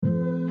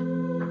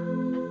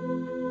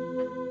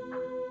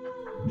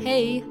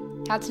Hey,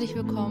 herzlich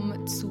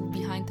willkommen zu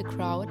Behind the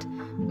Crowd.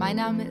 Mein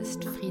Name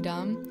ist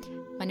Frieda,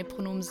 meine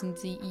Pronomen sind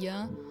sie,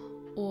 ihr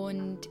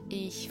und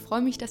ich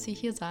freue mich, dass ihr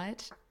hier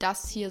seid.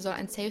 Das hier soll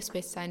ein Safe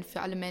Space sein für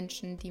alle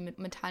Menschen, die mit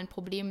mentalen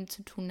Problemen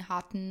zu tun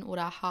hatten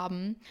oder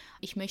haben.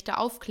 Ich möchte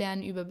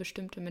aufklären über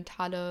bestimmte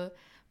mentale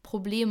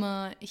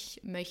Probleme.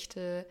 Ich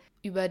möchte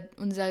über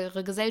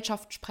unsere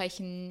Gesellschaft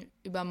sprechen,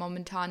 über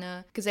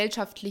momentane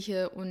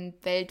gesellschaftliche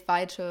und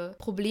weltweite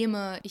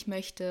Probleme. Ich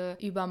möchte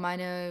über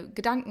meine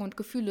Gedanken und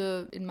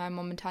Gefühle in meinem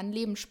momentanen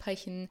Leben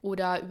sprechen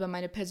oder über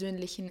meine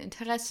persönlichen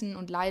Interessen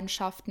und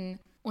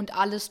Leidenschaften und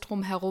alles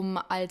drumherum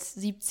als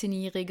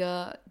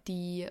 17-Jährige,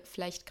 die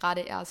vielleicht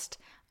gerade erst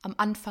am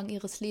Anfang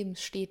ihres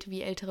Lebens steht,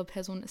 wie ältere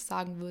Personen es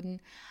sagen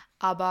würden,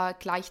 aber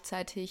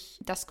gleichzeitig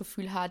das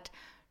Gefühl hat,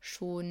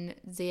 schon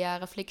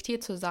sehr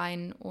reflektiert zu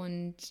sein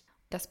und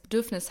das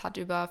Bedürfnis hat,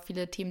 über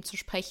viele Themen zu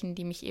sprechen,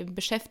 die mich eben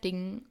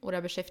beschäftigen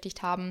oder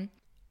beschäftigt haben.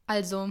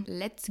 Also,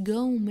 let's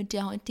go mit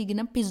der heutigen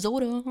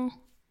Episode.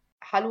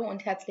 Hallo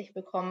und herzlich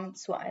willkommen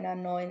zu einer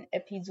neuen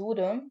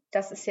Episode.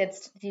 Das ist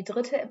jetzt die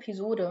 3.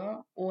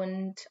 Episode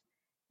und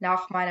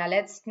nach meiner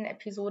letzten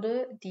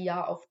Episode, die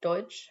ja auf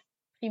Deutsch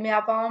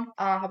primär war,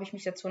 habe ich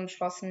mich dazu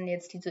entschlossen,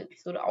 jetzt diese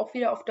Episode auch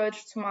wieder auf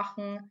Deutsch zu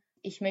machen.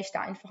 Ich möchte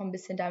einfach ein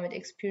bisschen damit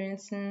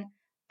experiencen,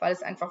 weil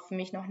es einfach für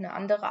mich noch eine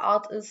andere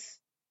Art ist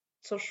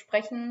zu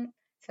sprechen.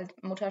 Ist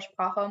halt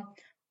Muttersprache.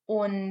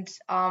 Und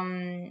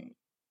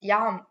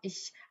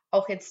ich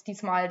auch jetzt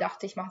diesmal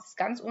dachte ich, mache es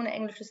ganz ohne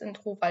englisches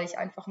Intro, weil ich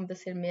einfach ein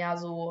bisschen mehr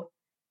so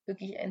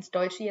wirklich ins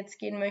Deutsche jetzt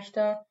gehen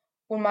möchte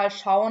und mal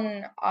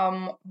schauen,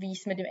 wie ich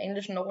es mit dem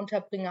Englischen noch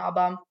unterbringe.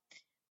 Aber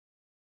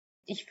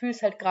ich fühle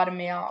es halt gerade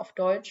mehr auf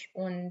Deutsch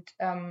und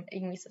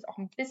irgendwie ist es auch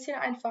ein bisschen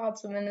einfacher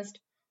zumindest.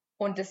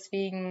 Und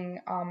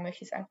deswegen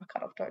möchte ich es einfach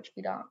gerade auf Deutsch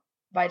wieder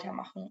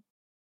weitermachen.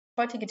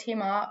 Das heutige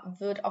Thema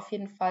wird auf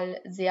jeden Fall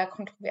sehr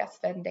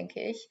kontrovers werden, denke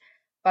ich,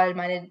 weil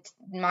meine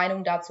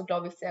Meinung dazu,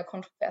 glaube ich, sehr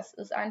kontrovers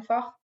ist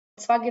einfach.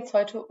 Und zwar geht es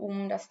heute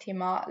um das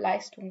Thema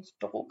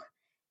Leistungsdruck.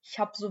 Ich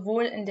habe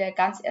sowohl in der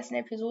ganz ersten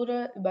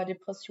Episode über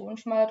Depressionen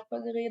schon mal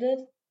darüber geredet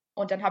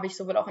und dann habe ich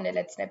sowohl auch in der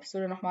letzten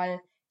Episode nochmal,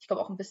 ich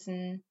glaube auch ein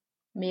bisschen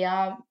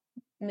mehr,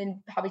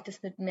 habe ich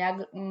das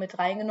mit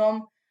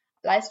reingenommen.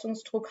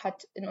 Leistungsdruck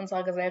hat in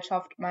unserer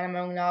Gesellschaft meiner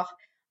Meinung nach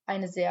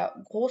eine sehr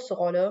große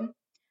Rolle,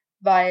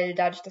 weil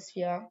dadurch, dass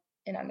wir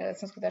in einer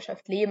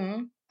Leistungsgesellschaft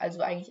leben,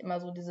 also eigentlich immer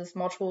so dieses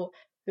Motto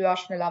höher,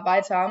 schneller,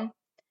 weiter,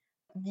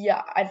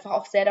 wir einfach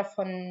auch sehr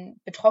davon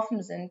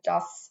betroffen sind,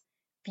 dass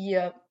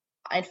wir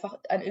einfach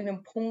an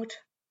irgendeinem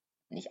Punkt,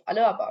 nicht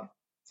alle, aber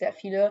sehr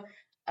viele,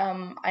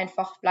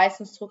 einfach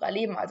Leistungsdruck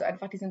erleben. Also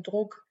einfach diesen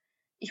Druck,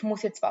 ich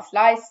muss jetzt was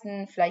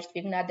leisten, vielleicht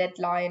wegen einer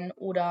Deadline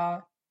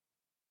oder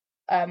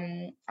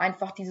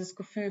einfach dieses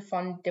Gefühl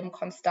von dem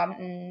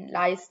konstanten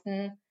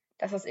Leisten,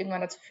 dass das irgendwann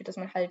dazu führt, dass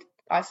man halt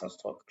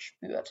Leistungsdruck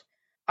spürt.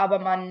 Aber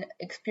man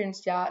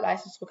experienced ja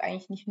Leistungsdruck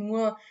eigentlich nicht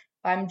nur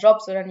beim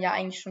Job, sondern ja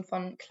eigentlich schon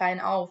von klein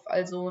auf.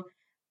 Also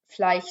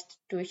vielleicht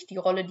durch die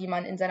Rolle, die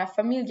man in seiner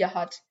Familie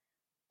hat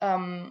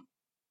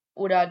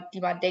oder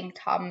die man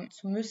denkt haben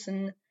zu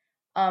müssen,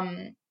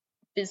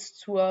 bis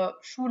zur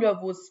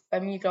Schule, wo es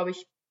bei mir, glaube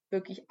ich,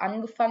 wirklich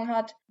angefangen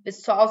hat,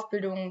 bis zur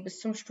Ausbildung,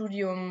 bis zum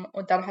Studium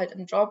und dann halt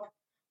im Job.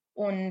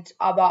 Und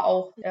aber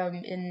auch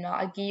in einer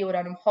AG oder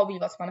einem Hobby,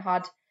 was man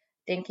hat,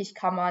 denke ich,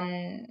 kann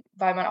man,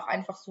 weil man auch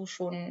einfach so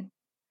schon,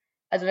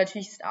 also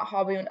natürlich ist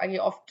Hobby und AG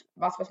oft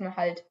was man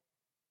halt,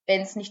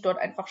 wenn es nicht dort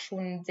einfach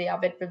schon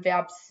sehr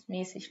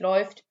wettbewerbsmäßig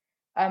läuft,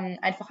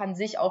 einfach an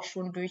sich auch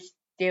schon durch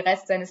den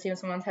Rest seines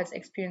Lebens, wenn man es halt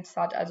Experience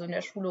hat, also in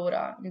der Schule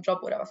oder im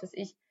Job oder was weiß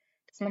ich,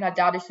 dass man halt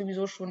dadurch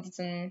sowieso schon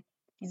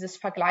dieses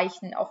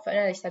Vergleichen auch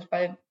verinnerlicht hat,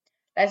 weil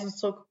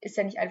Leistungsdruck ist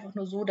ja nicht einfach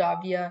nur so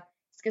da.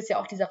 Es ist ja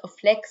auch dieser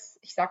Reflex,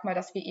 ich sag mal,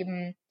 dass wir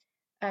eben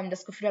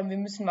das Gefühl haben, wir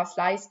müssen was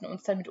leisten,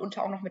 uns dann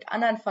mitunter auch noch mit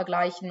anderen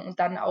vergleichen und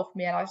dann auch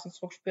mehr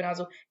Leistungsdruck spüren.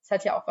 Also es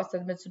hat ja auch was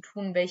damit zu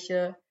tun,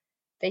 welche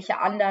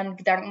anderen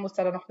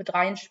Gedankenmuster da noch mit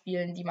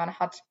reinspielen, die man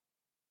hat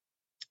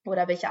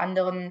oder welche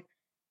anderen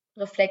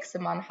Reflexe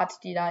man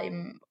hat, die da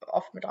eben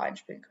oft mit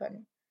reinspielen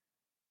können.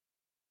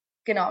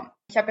 Genau,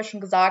 ich habe ja schon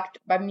gesagt,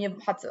 bei mir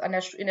hat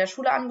es in der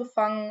Schule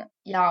angefangen,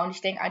 ja, und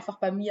ich denke einfach,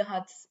 bei mir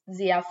hat es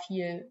sehr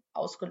viel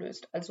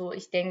ausgelöst. Also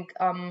ich denke,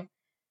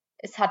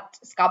 es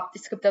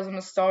gibt da so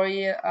eine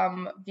Story,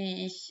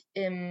 wie ich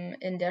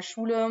in der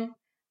Schule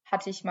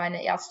hatte ich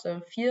meine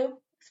erste 4,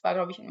 das war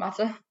glaube ich in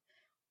Mathe,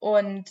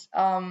 und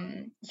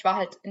ich war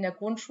halt in der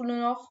Grundschule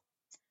noch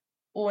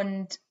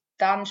und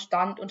dann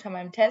stand unter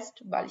meinem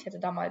Test, weil ich hatte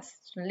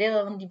damals so eine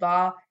Lehrerin, die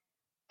war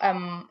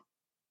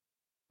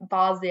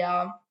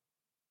sehr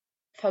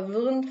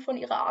verwirrend von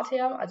ihrer Art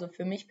her, also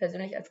für mich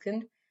persönlich als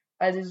Kind,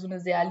 weil sie so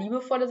eine sehr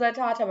liebevolle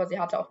Seite hatte, aber sie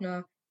hatte auch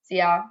eine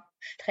sehr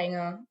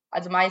strenge,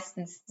 also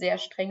meistens sehr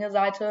strenge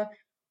Seite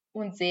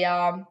und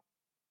sehr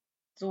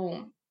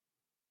so,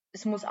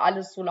 es muss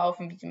alles so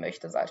laufen, wie sie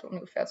möchte, Seite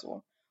ungefähr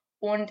so.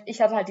 Und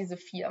ich hatte halt diese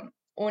 4.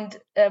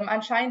 Und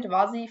anscheinend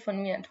war sie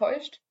von mir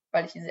enttäuscht,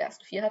 weil ich diese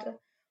erste 4 hatte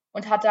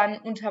und hat dann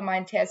unter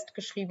meinen Test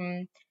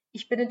geschrieben,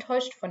 ich bin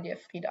enttäuscht von dir,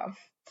 Frieda.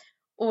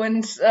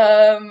 Und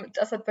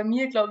das hat bei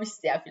mir, glaube ich,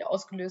 sehr viel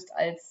ausgelöst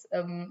als,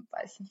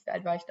 weiß ich nicht, wie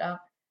alt war ich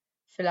da?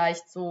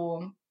 Vielleicht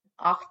so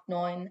 8,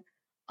 9.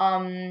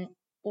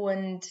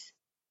 Und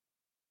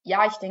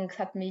ja, ich denke, es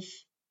hat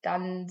mich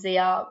dann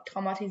sehr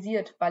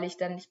traumatisiert, weil ich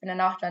bin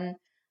danach dann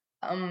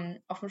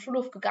auf den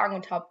Schulhof gegangen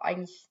und habe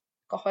eigentlich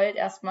geheult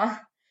erstmal.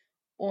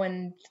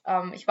 Und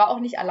ich war auch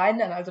nicht allein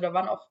dann, also da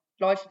waren auch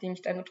Leute, die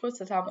mich dann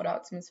getröstet haben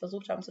oder zumindest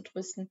versucht haben zu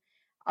trösten.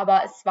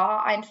 Aber es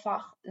war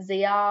einfach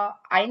sehr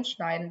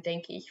einschneidend,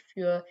 denke ich,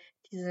 für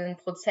diesen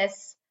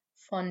Prozess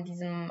von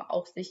diesem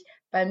auch sich,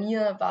 bei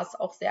mir war es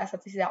auch sehr, es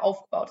hat sich sehr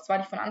aufgebaut. Es war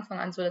nicht von Anfang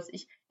an so, dass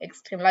ich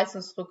extrem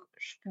Leistungsdruck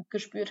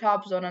gespürt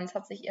habe, sondern es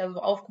hat sich eher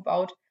so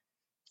aufgebaut.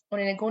 Und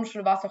in der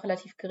Grundschule war es auch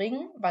relativ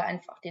gering, weil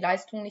einfach die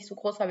Leistung nicht so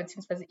groß war,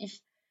 beziehungsweise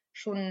ich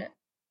schon,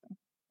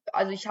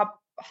 also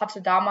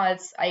hatte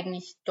damals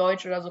eigentlich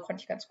Deutsch oder so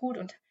konnte ich ganz gut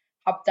und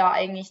habe da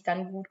eigentlich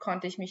dann gut,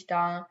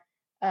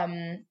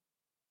 ähm,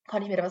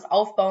 konnte ich mir da was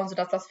aufbauen,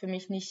 sodass das für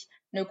mich nicht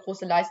eine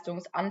große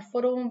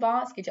Leistungsanforderung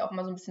war. Es geht ja auch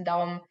immer so ein bisschen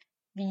darum,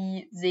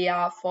 wie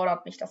sehr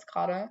fordert mich das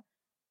gerade.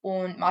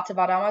 Und Mathe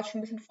war damals schon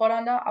ein bisschen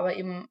fordernder, aber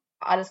eben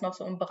alles noch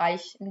so im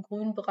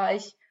grünen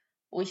Bereich,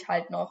 wo ich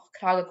halt noch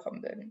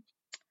klargekommen bin.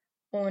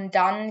 Und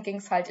dann ging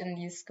es halt in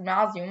dieses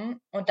Gymnasium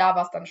und da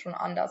war es dann schon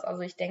anders.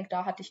 Also ich denke,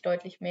 da hatte ich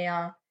deutlich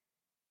mehr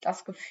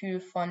das Gefühl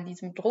von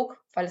diesem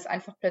Druck, weil es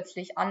einfach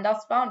plötzlich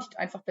anders war und ich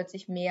einfach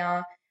plötzlich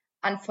mehr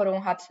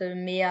Anforderungen hatte,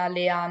 mehr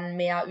lernen,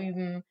 mehr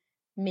üben,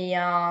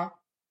 mehr,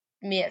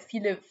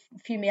 viel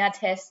mehr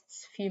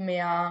Tests,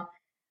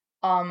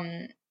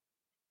 ähm,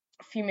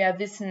 viel mehr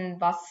Wissen,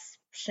 was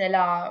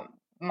schneller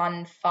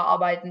man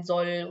verarbeiten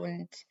soll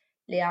und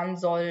lernen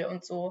soll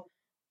und so.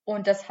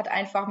 Und das hat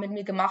einfach mit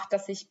mir gemacht,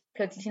 dass ich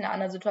plötzlich in einer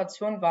anderen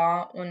Situation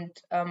war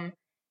und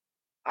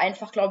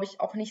einfach, glaube ich,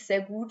 auch nicht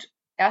sehr gut.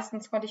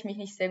 Erstens konnte ich mich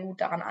nicht sehr gut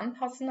daran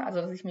anpassen,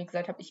 also dass ich mir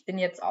gesagt habe, ich bin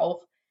jetzt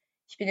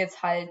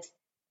halt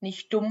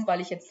nicht dumm,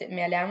 weil ich jetzt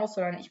mehr lernen muss,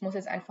 sondern ich muss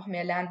jetzt einfach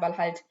mehr lernen, weil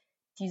halt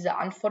diese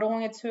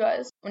Anforderung jetzt höher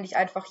ist und ich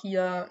einfach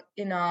hier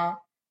in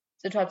einer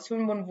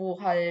Situation bin,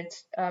 wo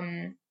halt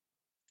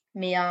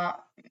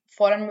mehr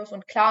fordern muss.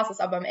 Und klar, es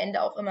ist aber am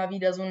Ende auch immer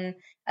wieder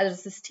also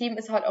das System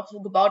ist halt auch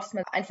so gebaut, dass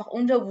man einfach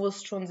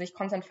unterbewusst schon sich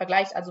konstant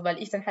vergleicht. Also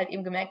weil ich dann halt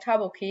eben gemerkt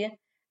habe, okay,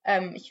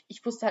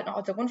 ich wusste halt noch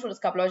aus der Grundschule, es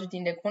gab Leute, die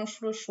in der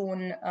Grundschule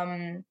schon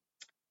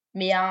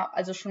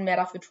also schon mehr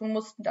dafür tun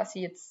mussten, dass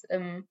sie jetzt,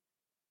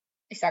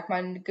 ich sag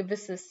mal, ein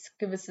gewisses,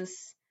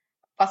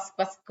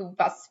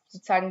 was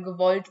sozusagen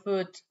gewollt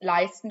wird,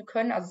 leisten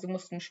können. Also sie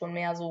mussten schon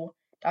mehr so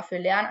dafür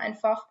lernen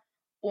einfach.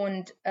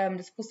 Und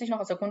das wusste ich noch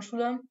aus der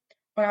Grundschule.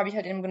 Und dann habe ich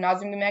halt im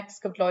Gymnasium gemerkt,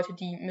 es gibt Leute,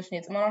 die müssen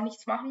jetzt immer noch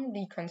nichts machen,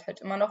 die können es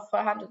halt immer noch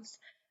vorhand. Das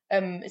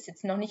ist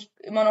jetzt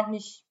immer noch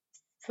nicht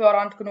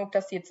fördernd genug,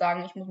 dass sie jetzt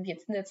sagen, ich muss mich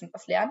jetzt hinsetzen und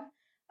was lernen.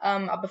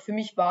 Aber für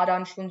mich war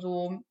dann schon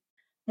so,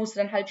 musste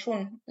dann halt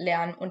schon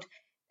lernen. Und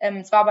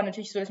es war aber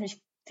natürlich so, dass ich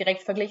mich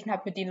direkt verglichen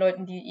habe mit den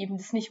Leuten, die eben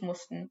das nicht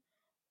mussten.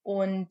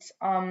 Und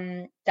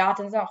da hat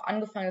dann auch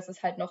angefangen, dass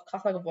es halt noch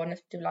krasser geworden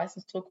ist mit dem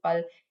Leistungsdruck,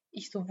 weil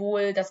ich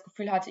sowohl das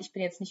Gefühl hatte, ich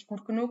bin jetzt nicht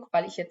gut genug,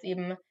 weil ich jetzt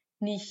eben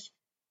nicht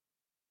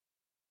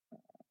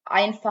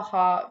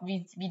einfacher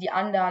wie die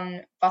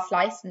anderen was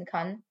leisten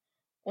kann.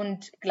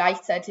 Und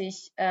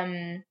gleichzeitig,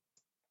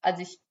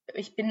 also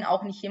ich bin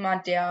auch nicht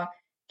jemand, der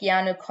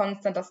gerne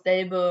konstant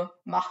dasselbe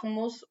machen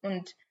muss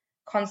und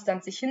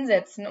konstant sich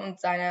hinsetzen und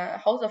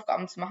seine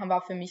Hausaufgaben zu machen,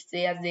 war für mich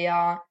sehr,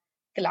 sehr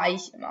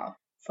gleich immer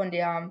von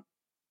der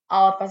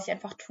Art, was ich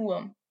einfach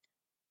tue.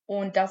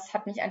 Und das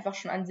hat mich einfach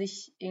schon an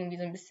sich irgendwie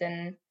so ein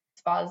bisschen,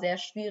 es war sehr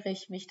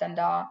schwierig, mich dann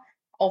da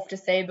auf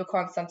dasselbe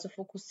konstant zu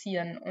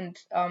fokussieren.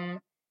 Und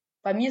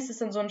bei mir ist es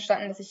dann so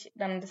entstanden, dass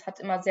das hat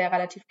immer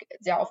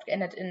sehr oft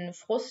geändert in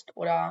Frust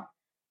oder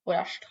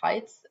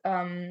Streits,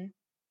 weil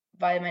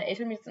meine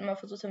Eltern mir das immer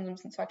versucht haben, so ein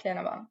bisschen zu erklären,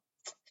 aber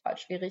es war halt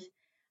schwierig.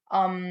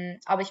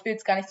 Aber ich will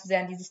jetzt gar nicht so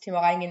sehr in dieses Thema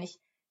reingehen. Ich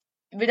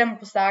will damit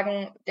bloß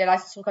sagen, der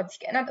Leistungsdruck hat sich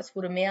geändert, es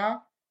wurde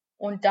mehr.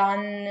 Und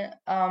dann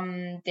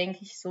denke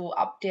ich so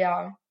ab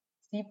der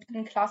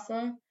 7.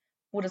 Klasse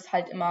wurde es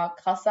halt immer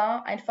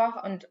krasser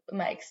einfach und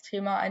immer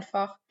extremer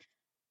einfach.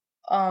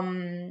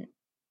 Ähm,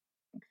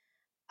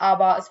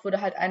 aber es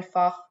wurde halt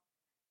einfach,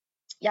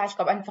 ja, ich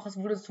glaube einfach, es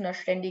wurde zu einer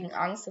ständigen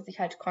Angst, dass ich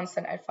halt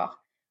konstant einfach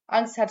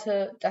Angst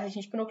hatte, dass ich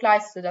nicht genug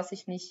leiste, dass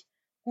ich nicht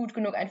gut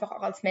genug einfach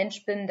auch als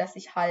Mensch bin, dass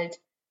ich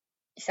halt,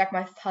 ich sag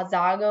mal,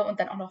 versage und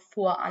dann auch noch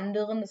vor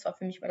anderen. Das war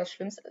für mich immer das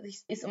Schlimmste.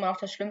 Ist immer noch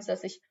das Schlimmste,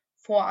 dass ich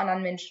vor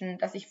anderen Menschen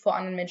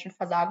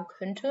versagen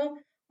könnte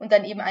und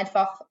dann eben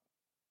einfach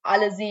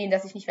alle sehen,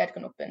 dass ich nicht wert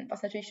genug bin.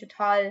 Was natürlich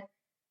total,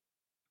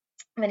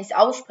 wenn ich es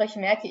ausspreche,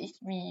 merke ich,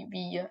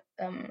 wie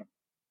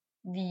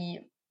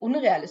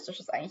unrealistisch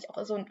das eigentlich auch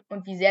ist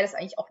und wie sehr das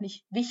eigentlich auch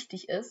nicht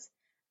wichtig ist.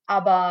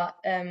 Aber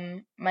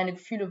meine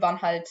Gefühle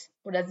waren halt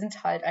oder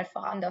sind halt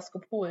einfach anders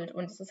gepolt.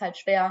 Und es ist halt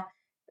schwer,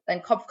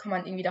 seinen Kopf kann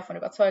man irgendwie davon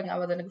überzeugen,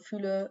 aber seine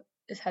Gefühle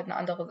ist halt eine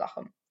andere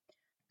Sache.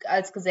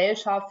 Als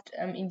Gesellschaft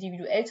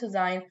individuell zu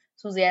sein,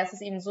 so sehr ist es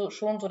eben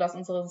schon so, dass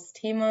unsere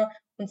Systeme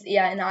uns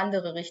eher in eine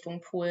andere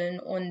Richtung polen.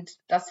 Und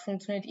das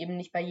funktioniert eben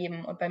nicht bei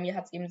jedem. Und bei mir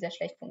hat es eben sehr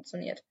schlecht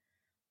funktioniert.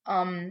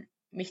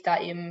 mich da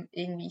eben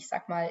irgendwie, ich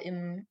sag mal,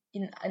 in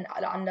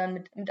alle anderen,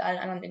 mit allen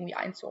anderen irgendwie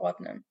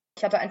einzuordnen.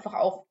 Ich hatte einfach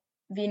auch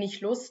wenig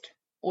Lust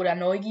oder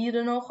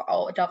Neugierde noch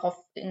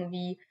darauf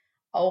irgendwie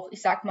auch,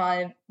 ich sag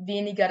mal,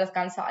 weniger das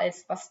Ganze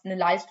als was eine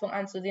Leistung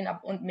anzusehen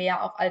und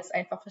mehr auch als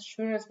einfach was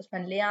Schönes, was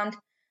man lernt,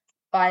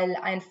 weil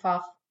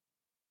einfach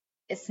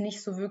es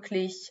nicht so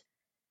wirklich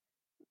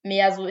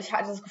mehr so, ich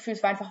hatte das Gefühl,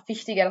 es war einfach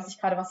wichtiger, dass ich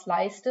gerade was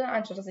leiste,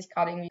 anstatt dass ich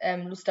gerade irgendwie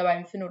Lust dabei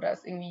empfinde oder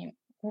es irgendwie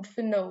gut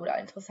finde oder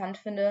interessant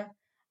finde.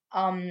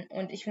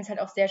 Und ich finde es halt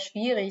auch sehr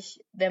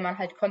schwierig, wenn man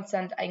halt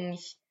konstant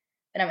eigentlich,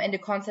 wenn am Ende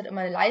konstant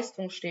immer eine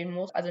Leistung stehen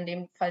muss, also in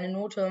dem Fall eine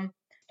Note,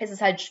 ist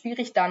es halt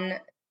schwierig dann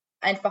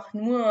einfach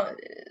nur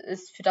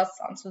es für das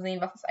anzusehen,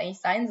 was es eigentlich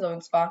sein soll,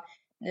 und zwar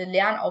eine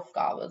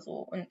Lernaufgabe so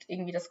und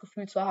irgendwie das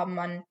Gefühl zu haben,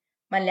 man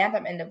lernt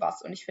am Ende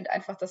was. Und ich finde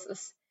einfach,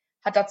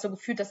 hat dazu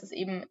geführt, dass es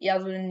eben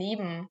eher so ein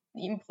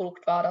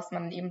Nebenprodukt war, dass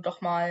man eben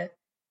doch mal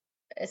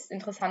es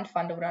interessant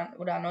fand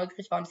oder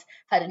neugierig war, und es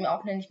hat mir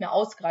auch nicht mehr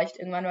ausgereicht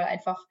irgendwann, weil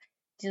einfach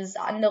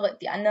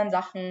die anderen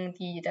Sachen,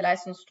 der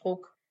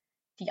Leistungsdruck,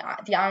 die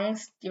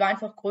Angst, die war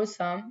einfach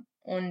größer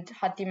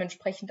und hat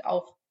dementsprechend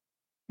auch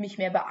mich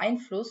mehr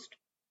beeinflusst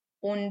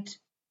und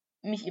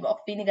mich eben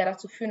auch weniger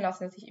dazu führen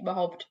lassen, dass ich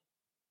überhaupt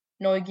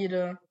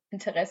Neugierde,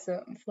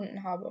 Interesse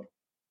empfunden habe.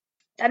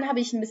 Dann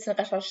habe ich ein bisschen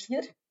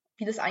recherchiert,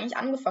 wie das eigentlich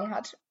angefangen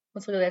hat,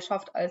 unsere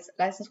Gesellschaft als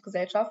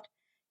Leistungsgesellschaft.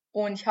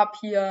 Und ich habe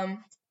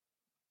hier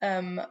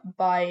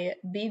bei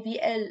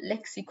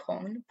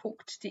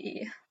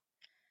bwllexikon.de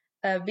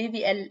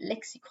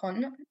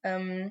BWL-Lexikon,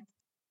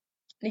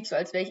 nicht so,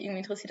 als wäre ich irgendwie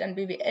interessiert an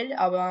BWL,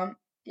 aber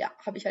ja,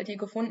 habe ich halt hier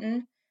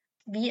gefunden,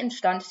 wie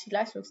entstand die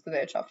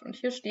Leistungsgesellschaft. Und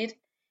hier steht,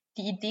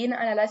 die Ideen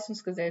einer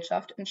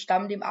Leistungsgesellschaft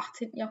entstammen dem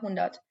 18.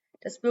 Jahrhundert.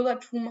 Das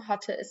Bürgertum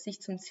hatte es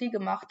sich zum Ziel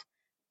gemacht,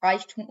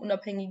 Reichtum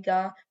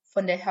unabhängiger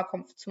von der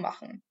Herkunft zu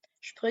machen.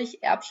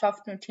 Sprich,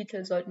 Erbschaften und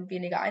Titel sollten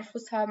weniger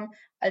Einfluss haben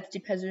als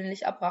die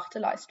persönlich erbrachte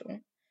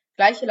Leistung.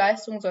 Gleiche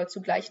Leistung soll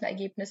zu gleichen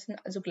Ergebnissen,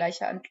 also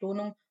gleicher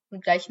Entlohnung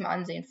und gleichem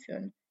Ansehen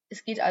führen.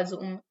 Es geht also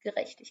um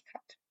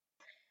Gerechtigkeit.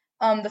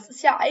 Das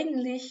ist ja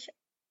eigentlich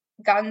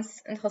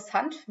ganz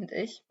interessant, finde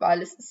ich,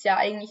 weil es ist ja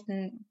eigentlich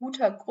ein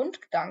guter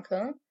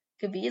Grundgedanke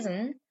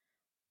gewesen,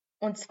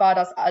 und zwar,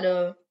 dass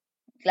alle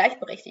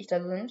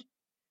Gleichberechtigter sind.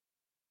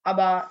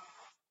 Aber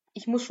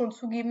ich muss schon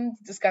zugeben,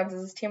 dieses ganze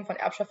System von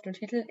Erbschaft und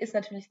Titel ist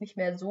natürlich nicht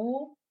mehr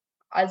so,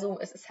 also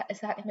es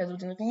hat nicht mehr so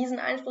den riesen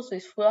Einfluss, wie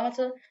es früher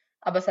hatte,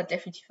 aber es hat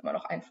definitiv immer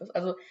noch Einfluss.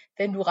 Also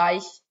wenn du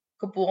reich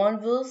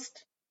geboren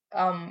wirst,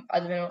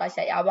 also wenn du ein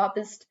reicher Erbe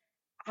bist,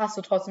 hast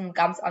du trotzdem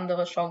ganz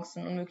andere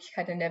Chancen und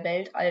Möglichkeiten in der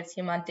Welt als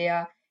jemand,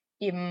 der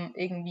eben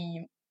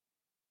irgendwie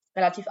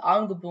relativ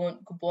arm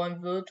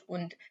geboren wird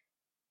und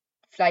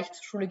vielleicht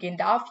zur Schule gehen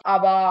darf,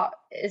 aber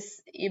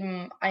es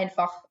eben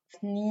einfach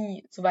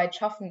nie so weit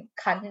schaffen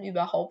kann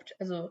überhaupt.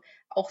 Also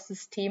auch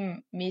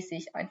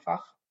systemmäßig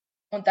einfach.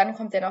 Und dann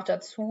kommt ja noch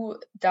dazu,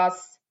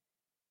 dass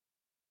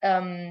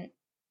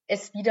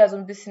es wieder so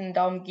ein bisschen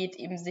darum geht,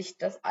 eben sich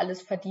das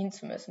alles verdienen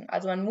zu müssen.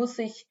 Also man muss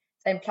sich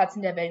seinen Platz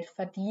in der Welt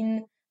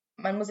verdienen,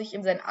 man muss sich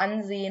eben sein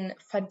Ansehen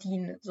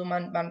verdienen. So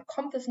man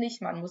kommt es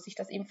nicht, man muss sich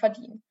das eben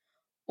verdienen.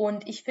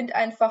 Und ich finde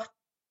einfach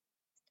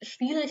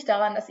schwierig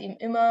daran, dass eben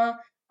immer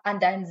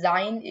an dein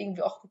Sein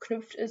irgendwie auch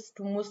geknüpft ist,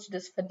 du musst dir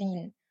das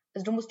verdienen.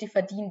 Also du musst dir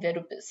verdienen, wer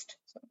du bist.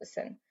 So ein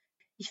bisschen.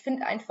 Ich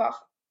finde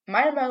einfach,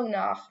 meiner Meinung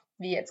nach,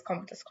 wie jetzt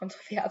kommt das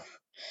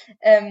kontrovers,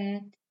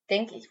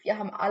 denke ich, wir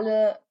haben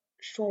alle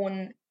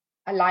schon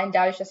allein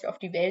dadurch, dass wir auf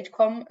die Welt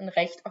kommen, ein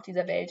Recht, auf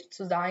dieser Welt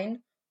zu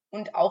sein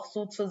und auch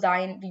so zu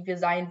sein, wie wir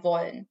sein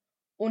wollen.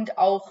 Und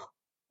auch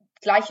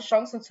gleiche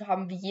Chancen zu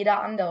haben wie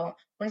jeder andere.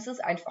 Und es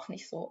ist einfach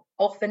nicht so.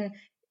 Auch wenn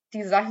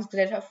diese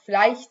Leistungsgesellschaft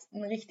vielleicht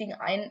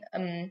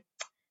einen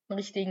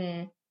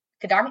richtigen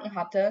Gedanken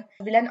hatte.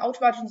 Wir lernen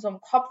automatisch in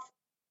unserem Kopf,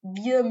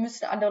 wir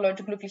müssen andere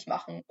Leute glücklich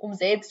machen, um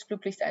selbst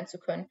glücklich sein zu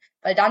können.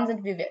 Weil dann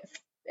sind wir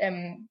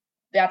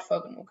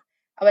wertvoll genug.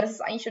 Aber das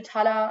ist eigentlich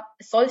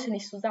es sollte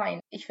nicht so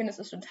sein. Ich finde, es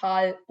ist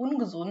total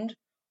ungesund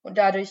und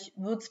dadurch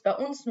wird es bei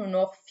uns nur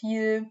noch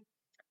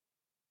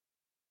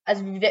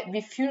also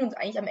wir fühlen uns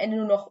eigentlich am Ende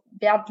nur noch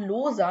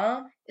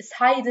wertloser, es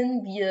sei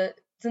denn, wir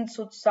sind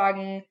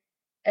sozusagen,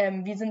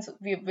 wir sind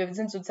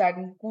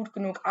sozusagen gut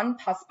genug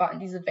anpassbar an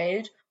diese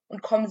Welt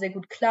und kommen sehr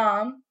gut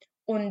klar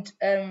und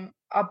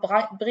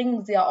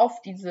bringen sehr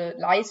oft diese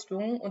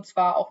Leistung, und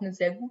zwar auch eine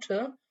sehr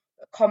gute,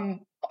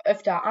 kommen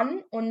öfter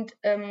an und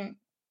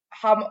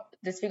haben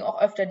deswegen auch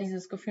öfter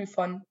dieses Gefühl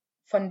von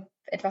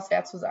etwas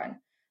wert zu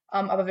sein.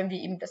 Aber wenn wir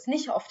eben das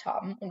nicht oft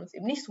haben und uns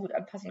eben nicht so gut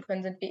anpassen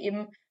können,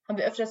 haben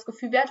wir öfter das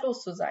Gefühl,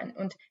 wertlos zu sein.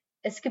 Und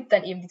es gibt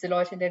dann eben diese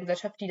Leute in der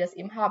Gesellschaft, die das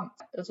eben haben,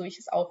 so wie ich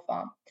es auch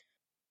war.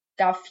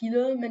 Da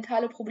viele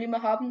mentale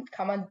Probleme haben,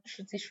 kann man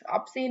sich schon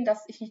absehen,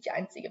 dass ich nicht die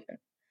Einzige bin.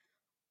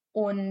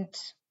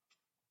 Und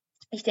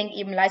ich denke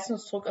eben,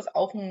 Leistungsdruck ist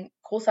auch ein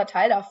großer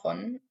Teil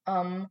davon,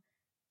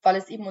 weil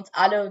es eben uns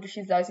alle durch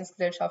die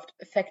Leistungsgesellschaft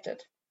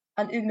affectet.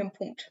 An irgendeinem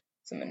Punkt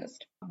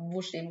zumindest.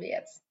 Wo stehen wir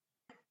jetzt?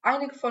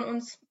 Einige von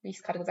uns, wie ich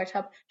es gerade gesagt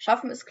habe,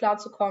 schaffen es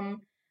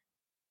klarzukommen.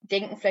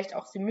 denken vielleicht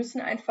auch, sie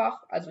müssen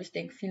einfach. Also ich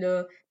denke,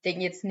 viele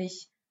denken jetzt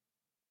nicht,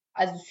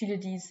 also viele,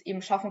 die es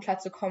eben schaffen, klar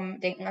zu kommen,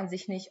 denken an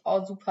sich nicht,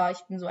 oh super,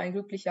 ich bin so ein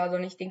Glücklicher,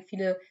 sondern ich denke,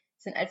 viele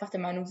sind einfach der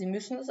Meinung, sie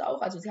müssen es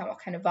auch, also sie haben auch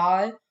keine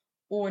Wahl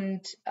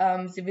und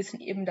sie wissen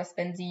eben, dass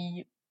wenn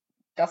sie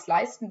das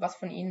leisten, was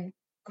von ihnen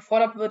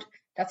gefordert wird,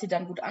 dass sie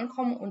dann gut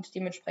ankommen und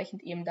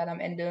dementsprechend eben dann am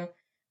Ende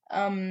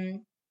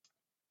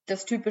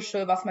das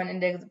Typische, was man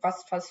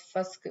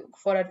was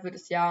gefordert wird,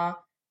 ist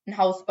ja ein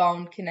Haus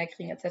bauen, Kinder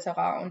kriegen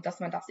etc. und dass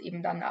man das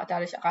eben dann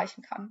dadurch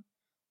erreichen kann.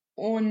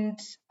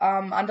 Und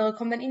andere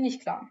kommen dann eben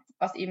nicht klar,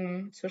 was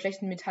eben zur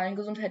schlechten mentalen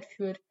Gesundheit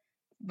führt,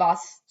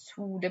 was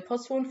zu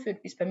Depressionen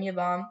führt, wie es bei mir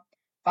war,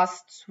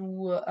 was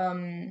zu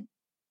allen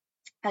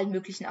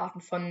möglichen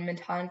Arten von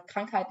mentalen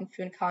Krankheiten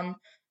führen kann,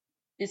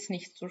 ist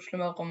nichts so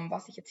Schlimmerem,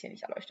 was ich jetzt hier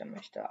nicht erleuchten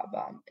möchte.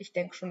 Aber ich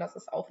denke schon, dass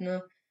es auch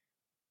eine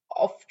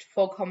oft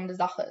vorkommende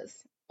Sache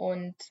ist.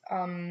 Und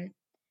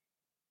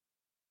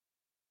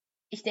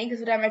ich denke, es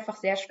wird einem einfach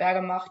sehr schwer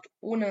gemacht,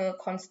 ohne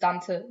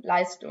konstante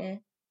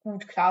Leistung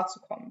gut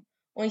klarzukommen.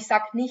 Und ich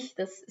sage nicht,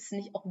 dass es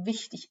nicht auch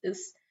wichtig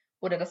ist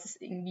oder dass es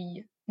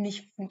irgendwie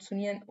nicht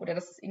funktionieren oder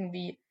dass es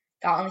irgendwie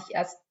gar nicht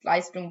erst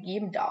Leistung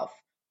geben darf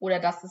oder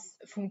dass es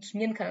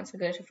funktionieren kann in unserer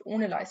Gesellschaft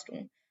ohne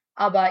Leistung.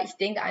 Aber ich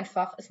denke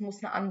einfach, es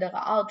muss eine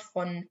andere Art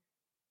von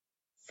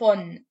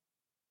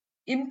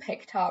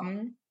Impact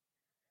haben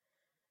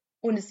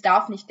und es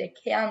darf nicht der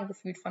Kern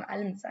gefühlt von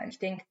allem sein. Ich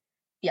denke,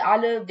 wir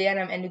alle wären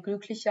am Ende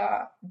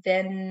glücklicher,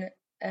 wenn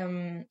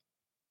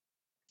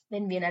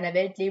wir in einer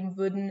Welt leben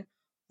würden,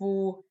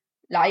 wo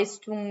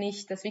Leistung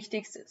nicht das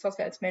Wichtigste ist, was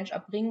wir als Mensch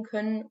erbringen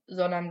können,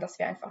 sondern dass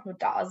wir einfach nur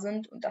da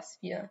sind und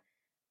dass wir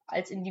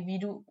als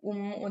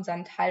Individuum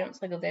unseren Teil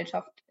unserer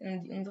Gesellschaft,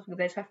 in unsere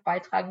Gesellschaft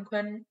beitragen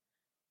können.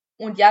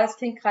 Und ja, das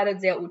klingt gerade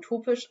sehr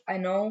utopisch, I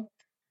know,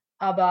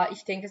 aber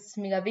ich denke, es ist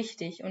mega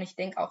wichtig und ich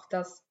denke auch,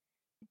 dass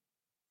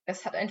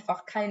es hat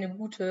einfach keine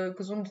gute,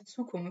 gesunde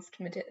Zukunft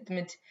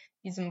mit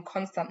diesem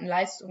konstanten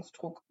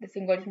Leistungsdruck.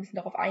 Deswegen wollte ich ein bisschen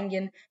darauf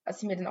eingehen,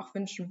 was ich mir denn auch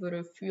wünschen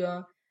würde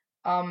für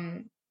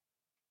ähm,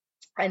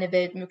 eine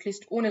Welt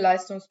möglichst ohne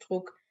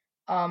Leistungsdruck,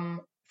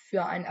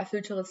 für ein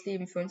erfüllteres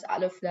Leben für uns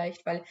alle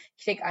vielleicht, weil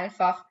ich denke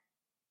einfach,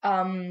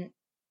 ähm,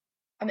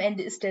 am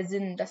Ende ist der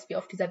Sinn, dass wir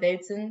auf dieser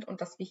Welt sind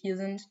und dass wir hier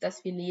sind,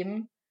 dass wir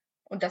leben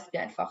und dass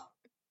wir einfach,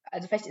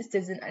 also vielleicht ist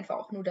der Sinn einfach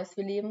auch nur, dass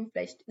wir leben,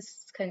 vielleicht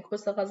ist es kein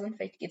größerer Sinn,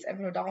 vielleicht geht es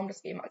einfach nur darum,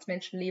 dass wir eben als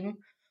Menschen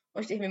leben.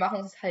 Und ich denke, wir machen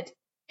es halt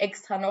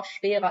extra noch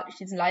schwerer durch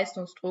diesen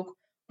Leistungsdruck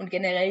und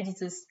generell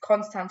dieses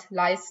konstant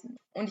Leisten.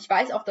 Und ich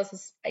weiß auch, dass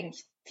es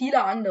eigentlich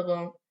viele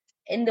andere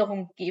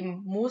Änderungen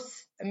geben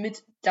muss,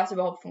 damit das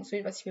überhaupt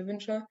funktioniert, was ich mir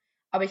wünsche.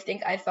 Aber ich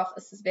denke einfach,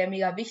 es wäre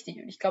mega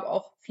wichtig. Und ich glaube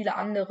auch, viele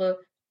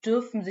andere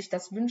dürfen sich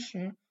das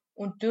wünschen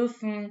und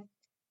dürfen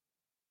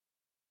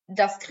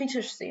das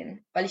kritisch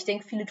sehen. Weil ich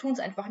denke, viele tun es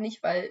einfach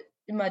nicht, weil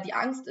immer die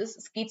Angst ist,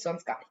 es geht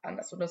sonst gar nicht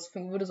anders oder es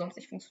würde sonst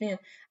nicht funktionieren.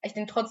 Aber ich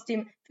denke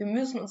trotzdem, wir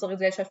müssen unsere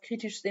Gesellschaft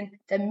kritisch sehen,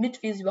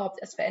 damit wir sie überhaupt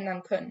erst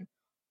verändern können.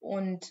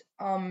 Und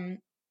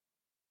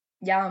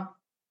ja,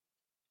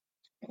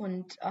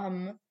 und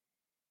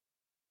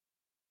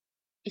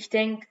ich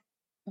denke,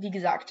 wie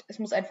gesagt, es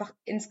muss einfach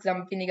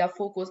insgesamt weniger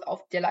Fokus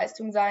auf der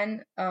Leistung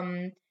sein.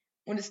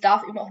 Und es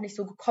darf eben auch nicht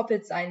so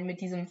gekoppelt sein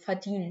mit diesem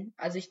Verdienen.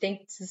 Also ich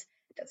denke,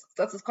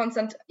 das ist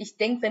konstant. Ich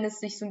denke, wenn es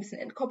sich so ein bisschen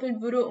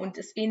entkoppeln würde und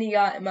es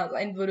weniger immer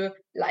sein würde,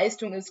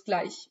 Leistung ist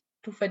gleich,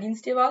 du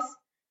verdienst dir was,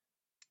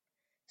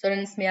 sondern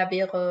es mehr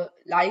wäre,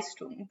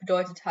 Leistung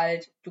bedeutet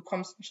halt, du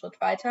kommst einen Schritt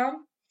weiter,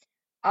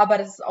 aber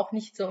dass es auch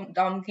nicht so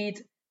darum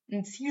geht,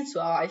 ein Ziel zu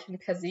erreichen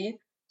per se,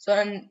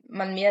 sondern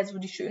man mehr so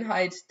die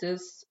Schönheit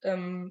des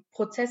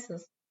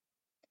Prozesses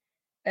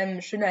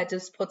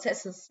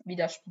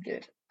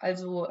widerspiegelt.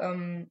 Also,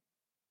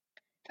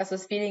 dass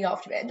es weniger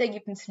auf dem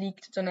Endergebnis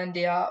liegt, sondern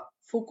der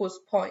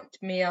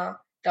Fokuspoint mehr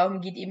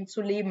darum geht, eben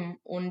zu leben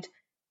und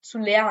zu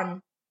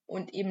lernen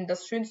und eben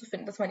das schön zu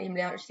finden, dass man eben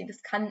lernt. Ich denke,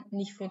 das kann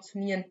nicht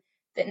funktionieren,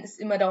 wenn es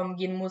immer darum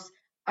gehen muss,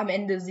 am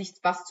Ende sich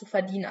was zu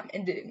verdienen, am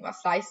Ende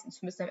irgendwas leisten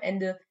zu müssen, am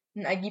Ende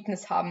ein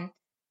Ergebnis haben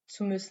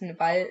zu müssen,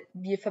 weil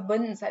wir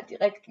verbinden es halt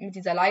direkt mit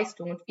dieser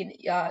Leistung und gehen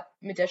eher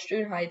mit der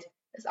Schönheit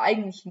des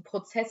eigentlichen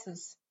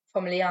Prozesses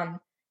vom Lernen,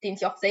 den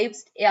ich auch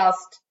selbst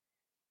erst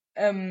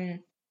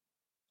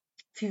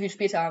viel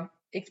später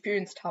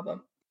experienced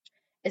habe.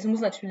 Es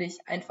muss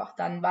natürlich einfach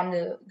dann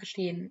Wandel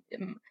geschehen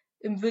im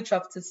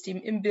Wirtschaftssystem,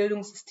 im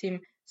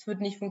Bildungssystem. Es wird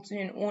nicht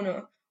funktionieren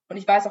ohne. Und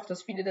ich weiß auch,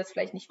 dass viele das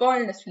vielleicht nicht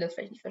wollen, dass viele das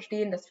vielleicht nicht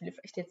verstehen, dass viele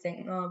vielleicht jetzt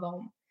denken,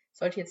 warum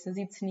sollte jetzt eine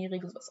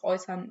 17-Jährige sowas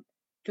äußern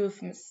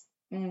dürfen?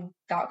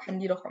 Da kann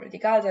dir doch damit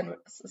egal sein.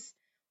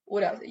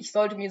 Oder ich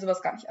sollte sowas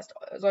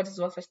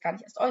vielleicht gar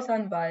nicht erst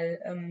äußern,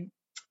 weil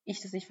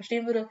ich das nicht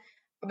verstehen würde.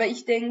 Aber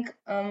ich denke,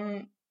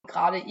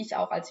 gerade ich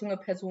auch als junge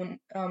Person,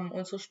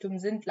 unsere Stimmen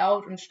sind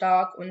laut und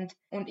stark und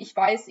ich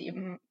weiß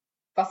eben,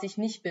 was ich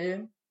nicht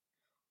will.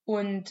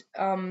 Und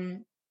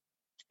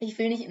ich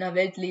will nicht in einer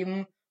Welt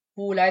leben,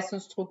 wo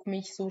Leistungsdruck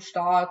mich so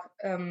stark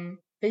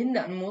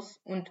behindern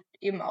muss und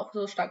eben auch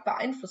so stark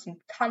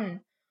beeinflussen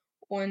kann.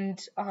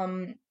 Und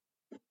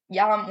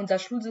ja, unser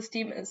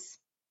Schulsystem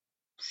ist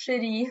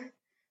shitty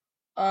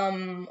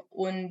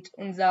Und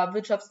unser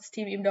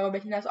Wirtschaftssystem eben darüber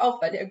hinaus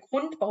auch, weil der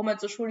Grund, warum man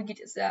zur Schule geht,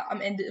 ist ja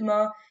am Ende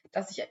immer,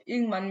 dass ich ja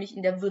irgendwann mich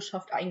in der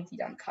Wirtschaft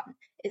eingliedern kann.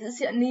 Es ist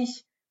ja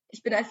nicht,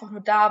 ich bin einfach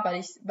nur da,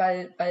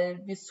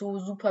 weil wir es so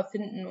super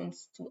finden,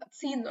 uns zu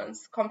erziehen, sondern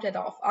es kommt ja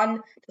darauf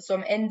an, dass du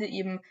am Ende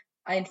eben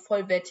eine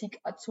vollwertig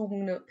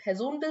erzogene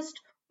Person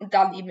bist und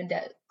dann eben in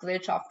der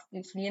Gesellschaft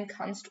funktionieren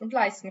kannst und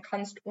leisten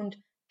kannst und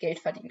Geld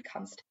verdienen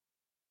kannst.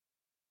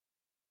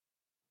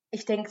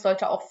 Ich denke,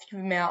 sollte auch viel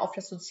mehr auf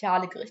das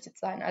Soziale gerichtet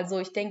sein. Also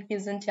ich denke,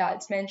 wir sind ja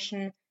als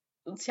Menschen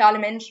soziale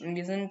Menschen.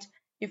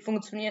 Wir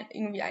funktionieren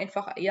irgendwie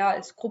einfach eher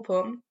als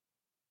Gruppe,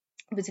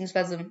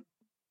 beziehungsweise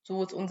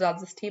so ist unser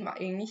System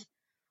eigentlich,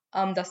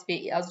 dass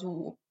wir eher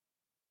so,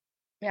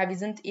 ja, wir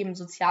sind eben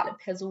soziale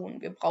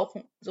Personen. Wir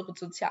brauchen unsere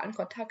sozialen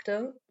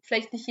Kontakte.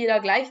 Vielleicht nicht jeder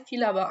gleich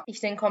viel, aber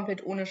ich denke,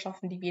 komplett ohne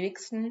schaffen die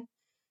wenigsten.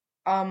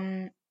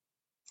 Ähm,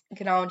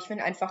 Genau, und ich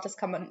finde einfach, das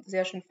kann man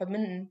sehr schön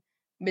verbinden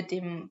mit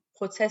dem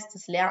Prozess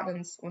des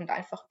Lernens und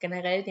einfach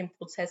generell dem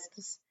Prozess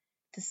des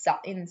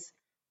Seins.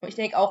 Und ich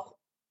denke auch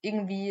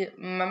irgendwie,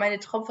 meine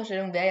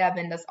Traumvorstellung wäre ja,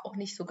 wenn das auch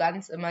nicht so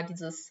ganz immer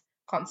dieses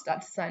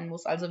Konstante sein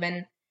muss. Also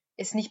wenn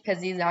es nicht per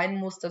se sein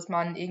muss, dass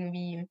man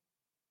irgendwie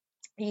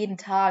jeden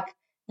Tag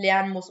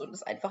lernen muss und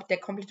es einfach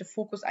der komplette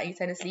Fokus eigentlich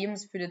seines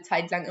Lebens für eine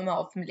Zeit lang immer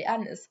auf dem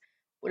Lernen ist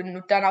oder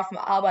nur dann auf dem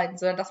Arbeiten,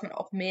 sondern dass man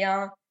auch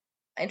mehr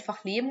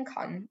einfach leben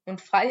kann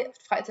und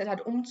Freizeit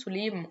hat, um zu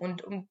leben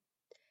und um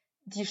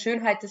die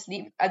Schönheit des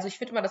Lebens. Also ich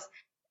finde immer,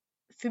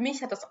 für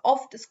mich hat ich hatte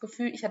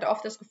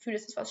oft das Gefühl,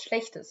 es ist was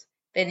Schlechtes,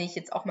 wenn ich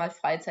jetzt auch mal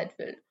Freizeit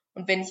will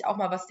und wenn ich auch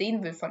mal was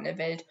sehen will von der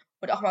Welt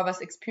und auch mal was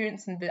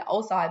experiencen will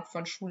außerhalb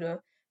von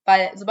Schule.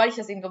 Weil sobald ich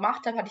das eben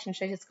gemacht habe, hatte ich ein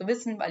schlechtes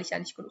Gewissen, weil ich ja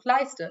nicht genug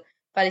leiste,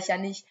 weil ich ja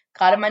nicht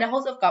gerade meine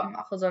Hausaufgaben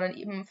mache, sondern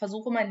eben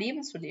versuche, mein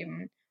Leben zu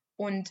leben.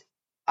 Und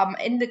am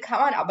Ende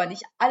kann man aber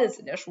nicht alles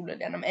in der Schule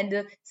lernen. Am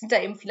Ende sind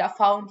da eben viele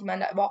Erfahrungen, die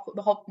man da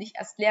überhaupt nicht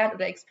erst lernt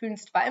oder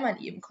experienced, weil man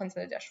eben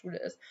konstant in der Schule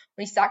ist.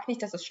 Und ich sage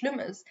nicht, dass das schlimm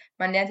ist.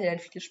 Man lernt ja dann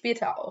viel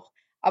später auch.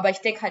 Aber ich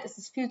denke halt, es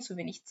ist viel zu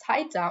wenig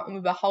Zeit da, um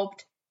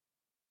überhaupt,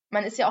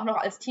 man ist ja auch noch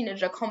als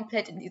Teenager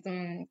komplett in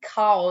diesem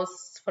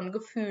Chaos von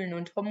Gefühlen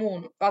und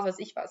Hormonen, was weiß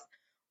ich was.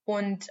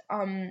 Und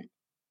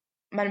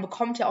man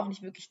bekommt ja auch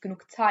nicht wirklich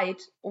genug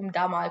Zeit, um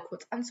da mal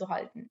kurz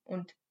anzuhalten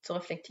und zu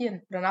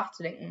reflektieren oder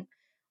nachzudenken.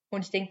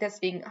 Und ich denke,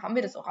 deswegen haben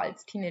wir das auch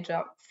als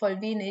Teenager voll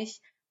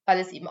wenig, weil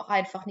es eben auch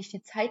einfach nicht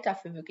die Zeit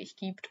dafür wirklich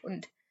gibt.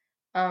 Und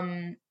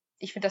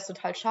ich finde das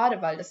total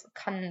schade, weil das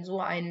kann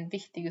so ein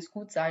wichtiges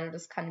Gut sein und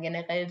es kann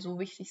generell so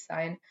wichtig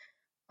sein,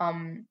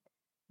 ähm,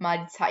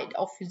 mal die Zeit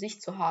auch für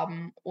sich zu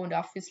haben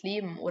oder fürs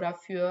Leben oder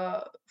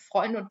für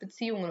Freunde und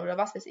Beziehungen oder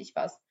was weiß ich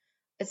was.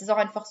 Es ist auch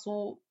einfach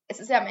so, es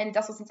ist ja am Ende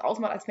das, was uns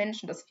ausmacht als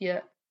Menschen, es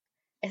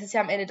ist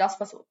ja am Ende das,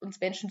 was uns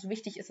Menschen so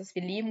wichtig ist, dass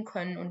wir leben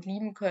können und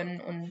lieben können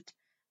und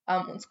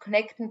uns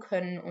connecten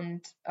können.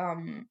 Und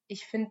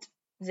ich finde,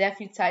 sehr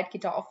viel Zeit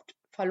geht da oft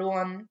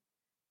verloren,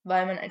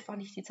 weil man einfach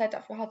nicht die Zeit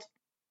dafür hat.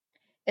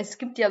 Es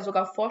gibt ja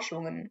sogar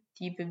Forschungen,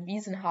 die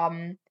bewiesen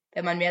haben,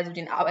 wenn man mehr so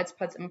den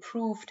Arbeitsplatz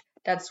improved,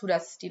 dazu,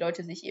 dass die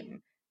Leute sich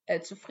eben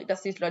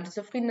dass die Leute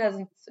zufriedener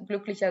sind,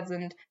 glücklicher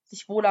sind,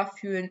 sich wohler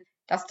fühlen,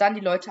 dass dann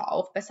die Leute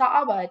auch besser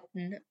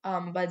arbeiten,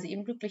 weil sie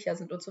eben glücklicher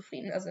sind und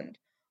zufriedener sind.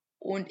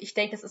 Und ich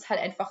denke, das ist halt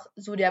einfach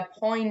so der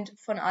Point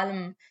von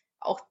allem,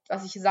 auch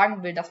was ich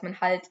sagen will, dass wir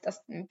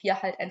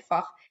halt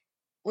einfach,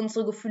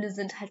 unsere Gefühle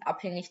sind halt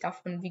abhängig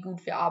davon, wie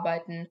gut wir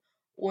arbeiten.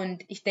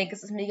 Und ich denke,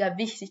 es ist mega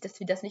wichtig, dass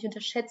wir das nicht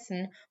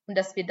unterschätzen und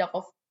dass wir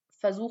darauf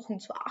versuchen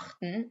zu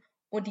achten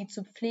und die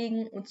zu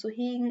pflegen und zu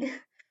hegen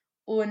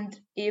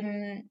und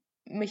eben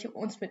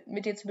uns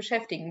mit denen zu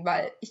beschäftigen.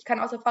 Weil ich kann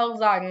aus Erfahrung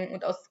sagen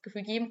und aus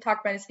Gefühl jedem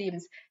Tag meines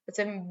Lebens, dass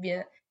wenn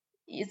wir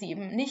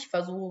eben nicht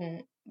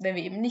versuchen,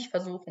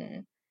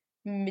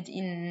 mit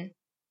ihnen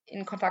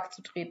in Kontakt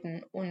zu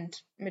treten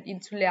und mit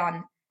ihnen zu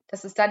lernen,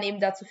 dass es dann eben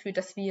dazu führt,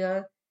 dass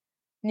wir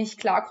nicht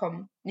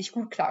klarkommen, nicht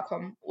gut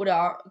klarkommen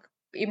oder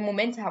eben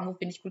Momente haben, wo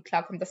wir nicht gut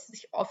klarkommen, dass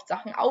sich oft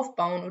Sachen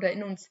aufbauen oder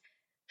in uns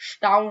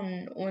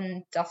stauen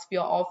und dass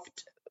wir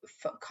oft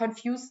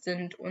confused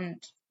sind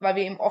und weil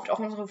wir eben oft auch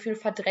unsere Gefühle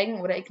verdrängen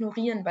oder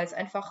ignorieren, weil es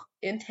einfach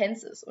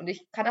intens ist. Und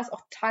ich kann das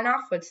auch total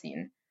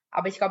nachvollziehen.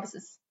 Aber ich glaube, es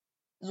ist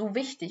so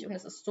wichtig und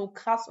es ist so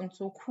krass und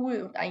so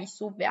cool und eigentlich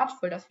so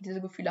wertvoll, dass wir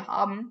diese Gefühle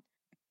haben.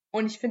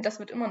 Und ich finde, das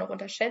wird immer noch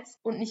unterschätzt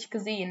und nicht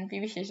gesehen,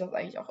 wie wichtig das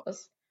eigentlich auch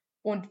ist.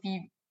 Und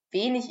wie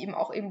wenig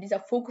eben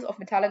dieser Fokus auf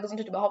mentale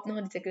Gesundheit überhaupt noch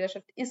in dieser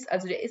Gesellschaft ist.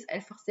 Also der ist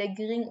einfach sehr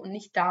gering und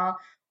nicht da.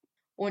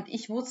 Und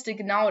ich wusste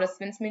genau, dass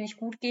wenn es mir nicht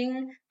gut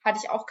ging, hatte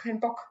ich auch keinen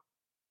Bock.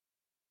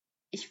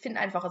 Ich finde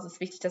einfach, es ist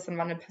wichtig, dass ein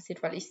Wandel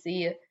passiert, weil ich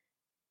sehe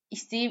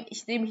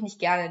mich nicht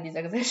gerne in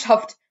dieser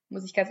Gesellschaft,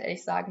 muss ich ganz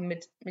ehrlich sagen,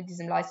 mit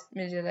dieser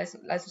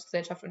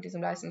Leistungsgesellschaft und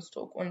diesem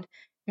Leistungsdruck. Und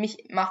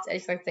mich macht es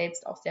ehrlich gesagt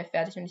selbst auch sehr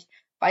fertig. Und ich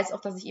weiß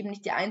auch, dass ich eben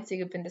nicht die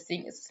Einzige bin.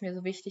 Deswegen ist es mir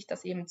so wichtig,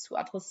 das eben zu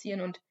adressieren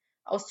und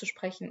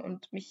auszusprechen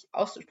und mich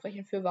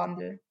auszusprechen für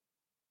Wandel.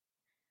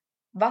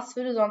 Was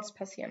würde sonst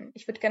passieren?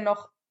 Ich würde gerne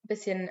noch ein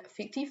bisschen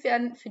fiktiv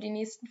werden für die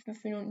nächsten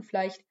 5 Minuten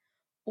vielleicht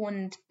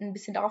und ein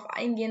bisschen darauf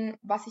eingehen,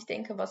 was ich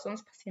denke, was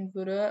sonst passieren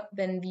würde,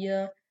 wenn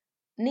wir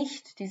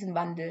nicht diesen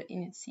Wandel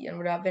initiieren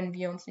oder wenn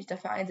wir uns nicht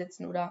dafür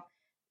einsetzen oder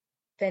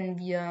wenn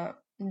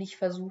wir nicht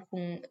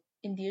versuchen,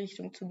 in die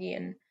Richtung zu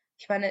gehen.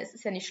 Ich meine, es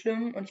ist ja nicht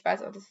schlimm und ich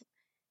weiß auch, dass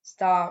es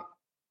da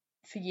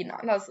für jeden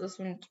anders ist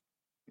und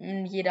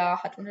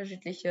jeder hat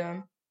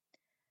unterschiedliche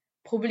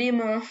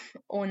Probleme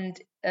und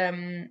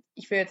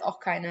ich will jetzt auch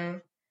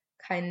keinen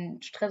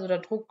Stress oder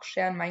Druck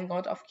scheren, mein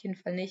Gott, auf jeden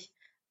Fall nicht.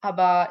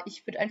 Aber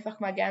ich würde einfach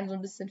mal gern so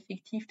ein bisschen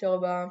fiktiv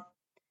darüber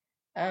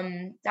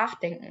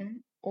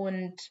nachdenken.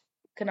 Und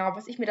genau,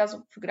 was ich mir da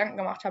so für Gedanken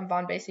gemacht habe,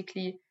 waren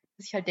basically,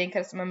 dass ich halt denke,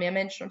 dass immer mehr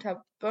Menschen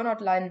unter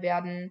Burnout leiden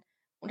werden,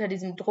 unter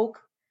diesem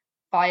Druck,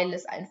 weil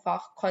es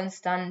einfach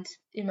konstant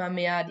immer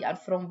mehr, die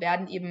Anforderungen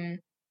werden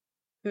eben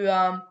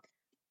höher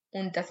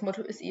und das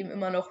Motto ist eben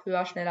immer noch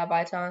höher, schneller,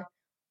 weiter.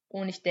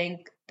 Und ich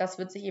denke, das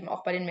wird sich eben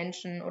auch bei den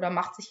Menschen oder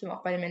macht sich eben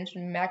auch bei den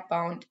Menschen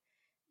bemerkbar. Und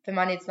wenn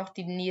man jetzt noch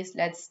die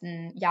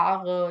letzten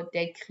Jahre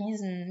der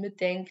Krisen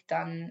mitdenkt,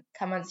 dann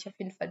kann man sich auf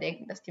jeden Fall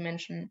denken, dass die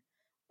Menschen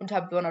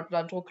unter Burnout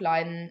oder Druck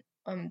leiden,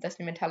 dass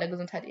die mentale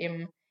Gesundheit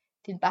eben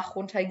den Bach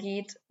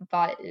runtergeht,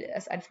 weil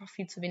es einfach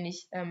viel zu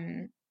wenig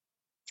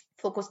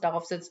Fokus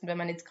darauf sitzt. Und wenn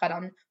man jetzt gerade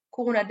an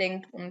Corona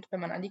denkt und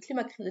wenn man an die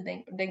Klimakrise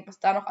denkt und denkt, was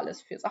da noch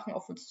alles für Sachen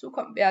auf uns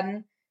zukommen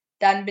werden,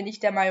 dann bin ich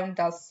der Meinung,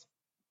 dass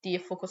der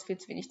Fokus viel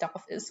zu wenig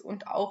darauf ist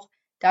und auch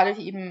dadurch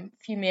eben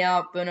viel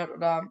mehr Burnout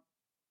oder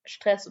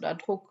Stress oder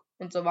Druck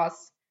und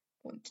sowas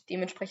und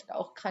dementsprechend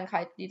auch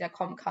Krankheiten, die da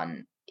kommen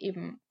kann,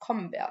 eben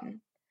kommen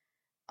werden.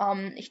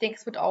 Ich denke,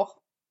 es wird auch,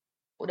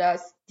 oder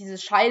diese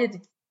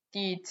Scheide,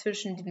 die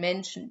zwischen den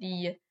Menschen,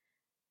 die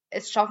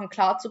es schaffen,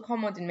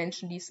 klarzukommen und den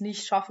Menschen, die es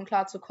nicht schaffen,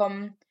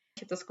 klarzukommen.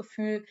 Ich habe das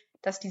Gefühl,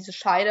 dass diese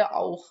Scheide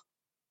auch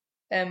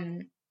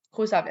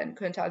größer werden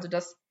könnte. Also,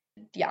 dass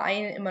die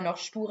einen immer noch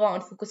sturer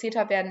und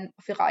fokussierter werden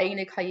auf ihre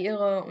eigene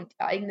Karriere und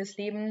ihr eigenes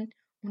Leben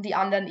und die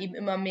anderen eben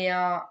immer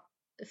mehr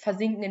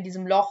versinken in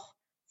diesem Loch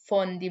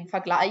von dem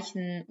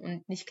Vergleichen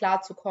und nicht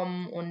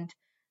klarzukommen und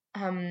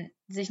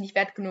sich nicht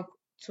wert genug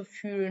zu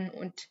fühlen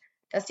und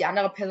dass die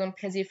andere Person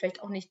per se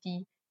vielleicht auch nicht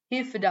die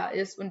Hilfe da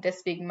ist und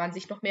deswegen man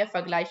sich noch mehr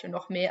vergleicht und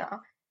noch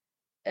mehr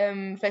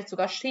vielleicht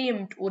sogar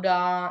schämt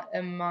oder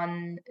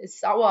man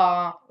ist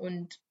sauer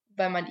und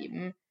weil man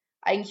eben,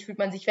 eigentlich fühlt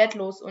man sich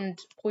wertlos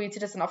und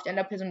projiziert das dann auf die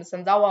andere Person, ist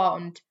dann sauer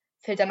und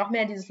fällt dann noch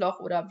mehr in dieses Loch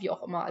oder wie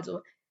auch immer.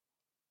 Also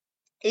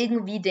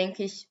irgendwie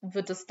denke ich,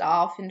 wird es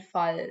da auf jeden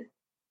Fall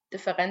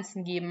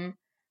Differenzen geben.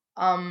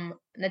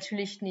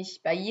 Natürlich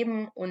nicht bei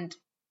jedem und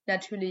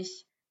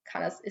natürlich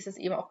ist es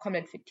eben auch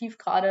komplett fiktiv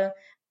gerade,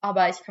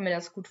 aber ich kann mir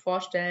das gut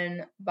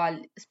vorstellen,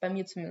 weil es bei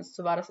mir zumindest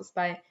so war, dass es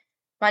bei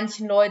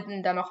manchen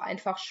Leuten dann auch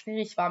einfach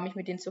schwierig war, mich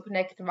mit denen zu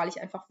connecten, weil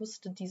ich einfach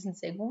wusste, die sind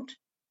sehr gut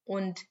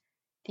und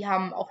die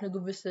haben auch eine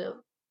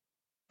gewisse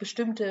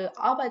bestimmte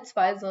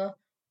Arbeitsweise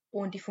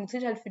und die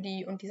funktioniert halt für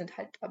die und die sind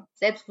halt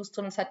selbstbewusst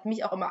drin. Und es hat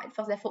mich auch immer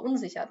einfach sehr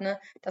verunsichert, ne?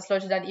 Dass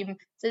Leute dann eben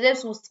sehr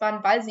selbstbewusst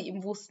waren, weil sie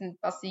eben wussten,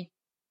 weil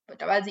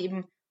sie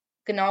eben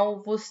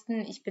genau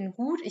wussten, ich bin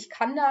gut, ich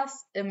kann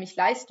das, ich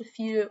leiste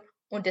viel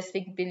und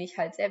deswegen bin ich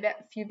halt sehr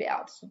viel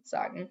wert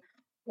sozusagen.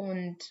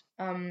 Und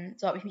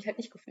so habe ich mich halt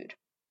nicht gefühlt.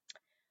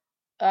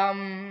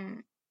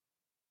 Ähm,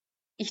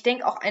 Ich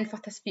denke auch einfach,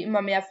 dass wir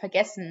immer mehr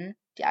vergessen,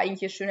 die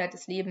eigentliche Schönheit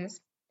des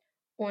Lebens.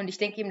 Und ich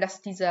denke eben,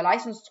 dass dieser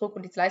Leistungsdruck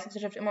und diese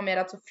Leistungsgesellschaft immer mehr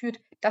dazu führt,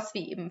 dass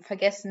wir eben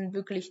vergessen,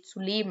 wirklich zu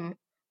leben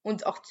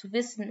und auch zu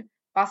wissen,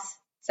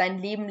 was sein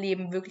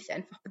Leben wirklich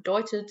einfach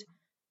bedeutet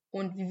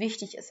und wie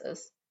wichtig es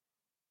ist.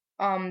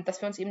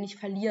 Dass wir uns eben nicht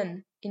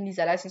verlieren in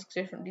dieser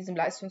Leistungsgesellschaft und diesem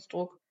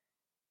Leistungsdruck.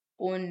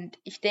 Und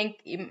ich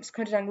denke eben, es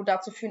könnte dann gut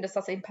dazu führen, dass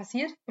das eben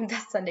passiert und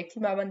dass dann der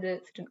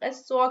Klimawandel für den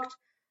Rest sorgt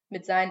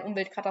mit seinen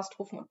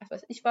Umweltkatastrophen und was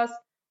weiß ich was.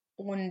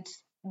 Und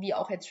wie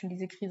auch jetzt schon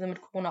diese Krise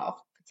mit Corona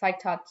auch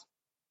gezeigt hat,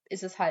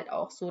 ist es halt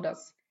auch so,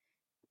 dass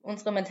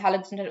unsere mentale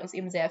Gesundheit uns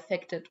eben sehr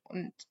affektet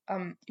und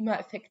immer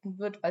affekten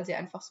wird, weil sie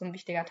einfach so ein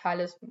wichtiger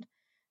Teil ist. Und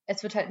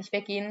es wird halt nicht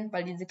weggehen,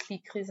 weil diese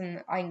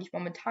Krisen eigentlich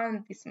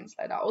momentan, wie es uns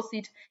leider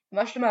aussieht,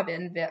 immer schlimmer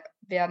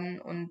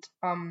werden. Und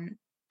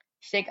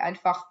ich denke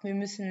einfach, wir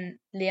müssen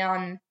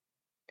lernen,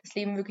 das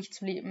Leben wirklich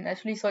zu leben.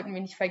 Natürlich sollten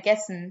wir nicht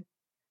vergessen,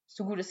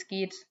 so gut es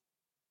geht,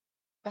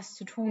 was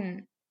zu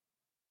tun,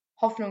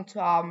 Hoffnung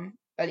zu haben,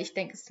 weil ich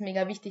denke, es ist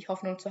mega wichtig,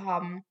 Hoffnung zu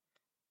haben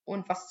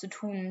und was zu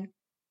tun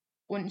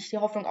und nicht die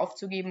Hoffnung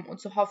aufzugeben und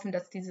zu hoffen,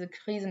 dass diese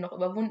Krisen noch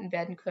überwunden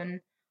werden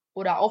können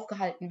oder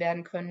aufgehalten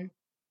werden können.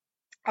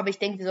 Aber ich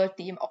denke, wir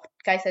sollten eben auch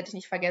gleichzeitig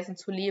nicht vergessen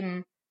zu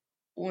leben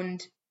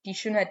und die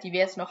Schönheit, die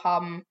wir jetzt noch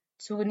haben,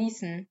 zu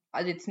genießen.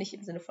 Also jetzt nicht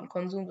im Sinne von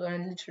Konsum,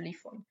 sondern literally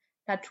von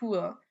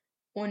Natur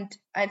und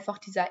einfach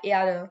dieser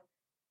Erde.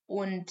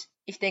 Und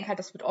ich denke halt,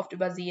 das wird oft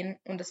übersehen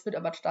und das wird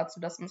aber dazu,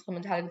 dass unsere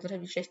mentale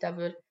Gesundheit viel schlechter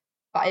wird,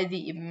 weil wir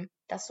eben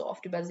das so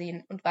oft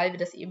übersehen und weil wir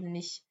das eben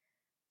nicht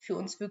für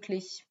uns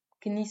wirklich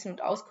genießen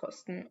und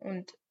auskosten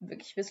und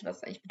wirklich wissen, was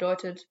es eigentlich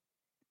bedeutet,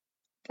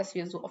 dass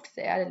wir so auf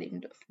dieser Erde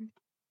leben dürfen.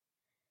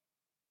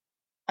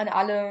 An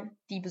alle,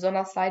 die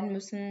besonders leiden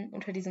müssen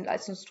unter diesem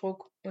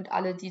Leistungsdruck und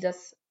alle, die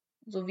das,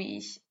 so wie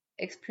ich,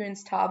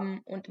 experienced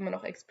haben und immer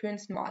noch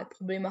experienced mal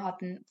Probleme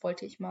hatten,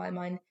 wollte ich mal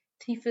mein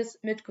tiefes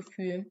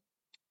Mitgefühl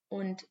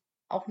und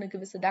auch eine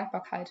gewisse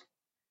Dankbarkeit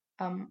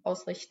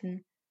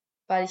ausrichten,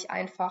 weil ich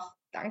einfach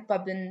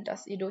dankbar bin,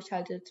 dass ihr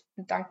durchhaltet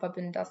und dankbar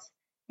bin, dass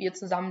wir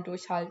zusammen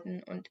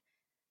durchhalten und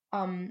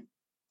ähm,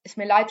 es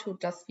mir leid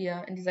tut, dass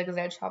wir in dieser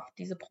Gesellschaft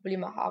diese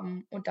Probleme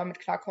haben und damit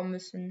klarkommen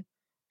müssen.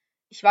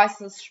 Ich weiß,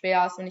 dass es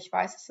schwer ist und ich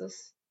weiß, dass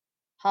es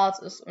hart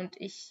ist und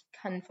ich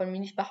kann von mir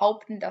nicht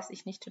behaupten, dass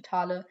ich nicht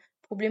totale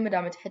Probleme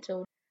damit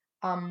hätte.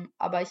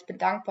 Aber ich bin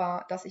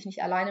dankbar, dass ich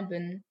nicht alleine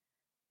bin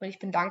und ich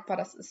bin dankbar,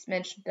 dass es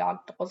Menschen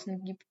da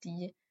draußen gibt,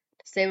 die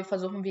dasselbe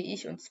versuchen wie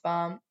ich, und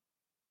zwar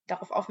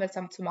darauf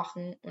aufmerksam zu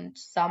machen und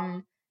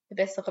zusammen eine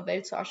bessere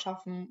Welt zu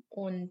erschaffen.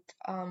 Und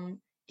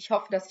ich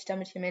hoffe, dass ich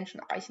damit hier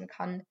Menschen erreichen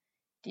kann,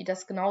 die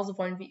das genauso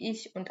wollen wie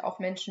ich, und auch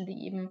Menschen,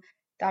 die eben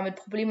damit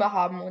Probleme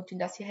haben und denen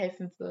das hier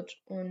helfen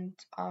wird. Und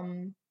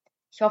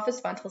ich hoffe,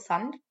 es war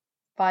interessant,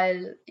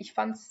 weil ich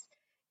finde,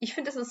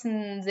 es ist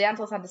ein sehr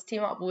interessantes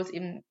Thema, obwohl es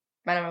eben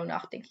meiner Meinung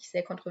nach, denke ich,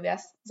 sehr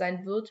kontrovers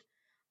sein wird.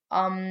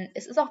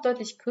 Es ist auch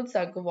deutlich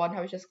kürzer geworden,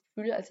 habe ich das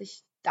Gefühl, als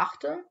ich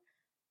dachte.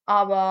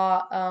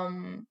 Aber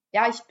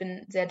ja, ich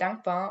bin sehr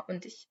dankbar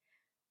und ich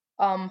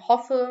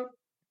hoffe,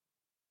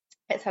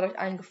 es hat euch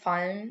allen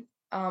gefallen.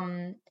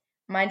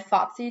 Mein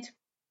Fazit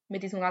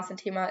mit diesem ganzen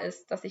Thema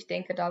ist, dass ich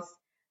denke, dass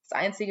das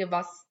Einzige,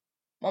 was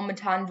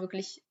momentan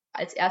wirklich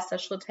als erster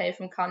Schritt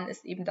helfen kann,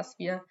 ist eben, dass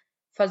wir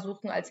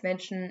versuchen, als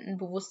Menschen ein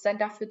Bewusstsein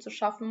dafür zu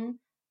schaffen.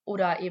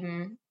 Oder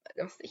eben,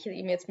 was ich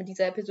eben jetzt mit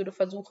dieser Episode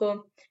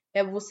versuche,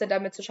 mehr Bewusstsein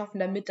damit zu schaffen,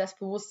 damit das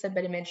Bewusstsein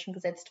bei den Menschen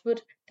gesetzt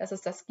wird, dass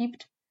es das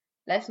gibt,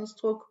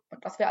 Leistungsdruck,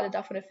 und dass wir alle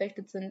davon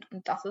affected sind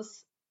und dass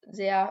es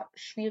sehr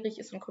schwierig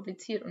ist und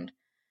kompliziert. Und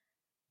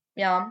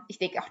ja, ich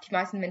denke auch, die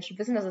meisten Menschen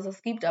wissen, dass es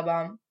das gibt,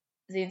 aber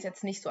sehen es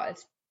jetzt nicht so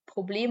als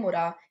Problem,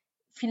 oder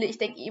viele, ich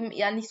denke eben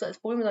eher nicht so als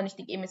Problem, sondern ich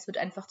denke eben, es wird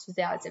einfach zu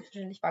sehr als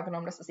selbstverständlich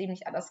wahrgenommen, dass es eben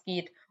nicht anders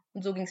geht.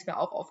 Und so ging es mir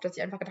auch oft, dass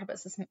ich einfach gedacht habe,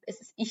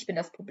 ich bin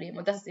das Problem.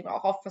 Und das ist eben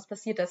auch oft was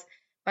passiert, dass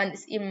man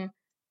es eben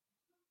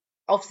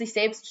auf sich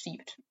selbst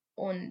schiebt.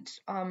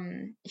 Und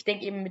ich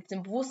denke eben, mit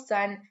diesem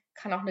Bewusstsein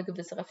kann auch eine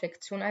gewisse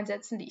Reflexion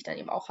einsetzen, die ich dann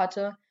eben auch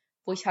hatte,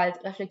 wo ich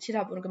halt reflektiert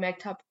habe und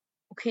gemerkt habe,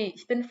 okay,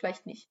 ich bin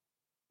vielleicht nicht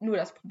nur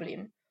das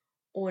Problem.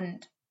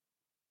 Und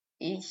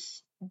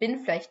ich bin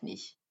vielleicht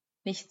nicht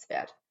nichts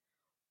wert.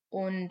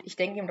 Und ich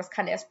denke eben, das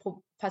kann erst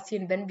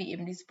passieren, wenn wir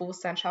eben dieses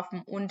Bewusstsein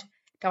schaffen und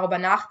darüber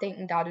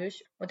nachdenken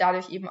dadurch und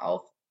dadurch eben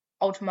auch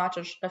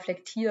automatisch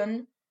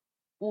reflektieren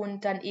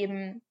und dann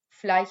eben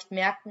vielleicht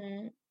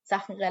merken,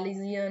 Sachen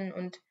realisieren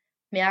und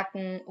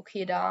merken,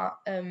 okay,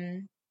 da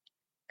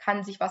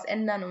kann sich was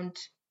ändern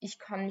und ich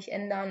kann mich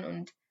ändern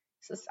und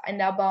es ist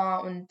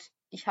änderbar und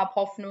ich habe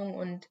Hoffnung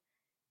und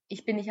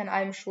ich bin nicht an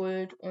allem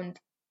schuld und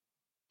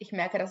ich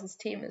merke, das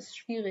System ist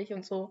schwierig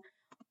und so.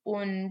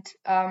 Und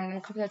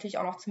dann kommt es natürlich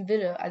auch noch zum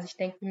Wille. Also ich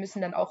denke, wir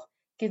müssen dann auch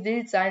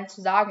gewillt sein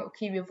zu sagen,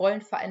 okay, wir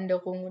wollen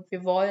Veränderung und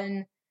wir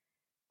wollen,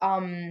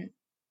 ähm,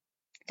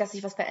 dass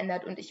sich was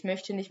verändert und ich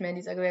möchte nicht mehr in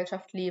dieser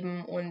Gesellschaft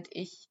leben und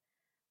ich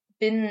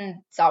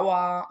bin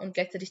sauer und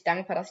gleichzeitig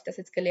dankbar, dass ich das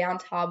jetzt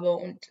gelernt habe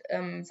und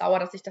sauer,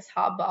 dass ich das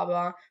habe,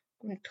 aber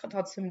und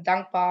trotzdem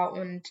dankbar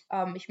und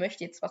ich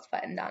möchte jetzt was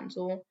verändern,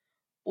 so.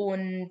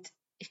 Und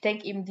ich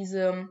denke eben,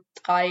 diese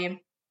drei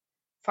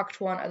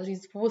Faktoren, also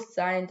dieses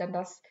Bewusstsein, dann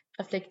das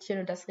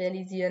Reflektieren und das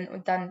Realisieren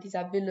und dann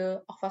dieser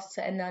Wille, auch was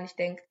zu ändern. Ich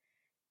denke,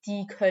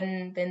 die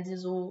können, wenn sie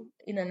so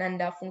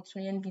ineinander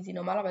funktionieren, wie sie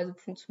normalerweise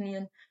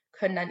funktionieren,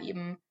 können dann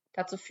eben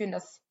dazu führen,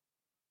 dass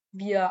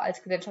wir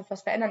als Gesellschaft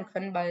was verändern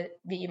können, weil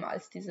wir eben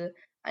als diese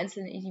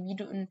einzelnen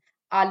Individuen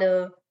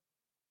alle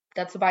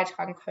dazu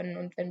beitragen können.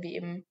 Und wenn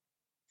eben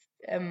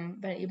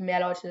mehr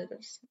Leute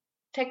das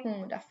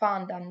checken und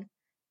erfahren, dann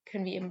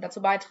können wir eben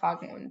dazu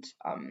beitragen und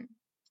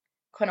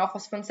können auch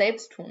was für uns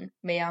selbst tun,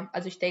 mehr.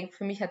 Also ich denke,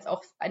 für mich hat es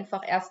auch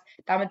einfach erst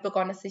damit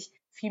begonnen, dass ich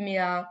viel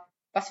mehr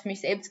was für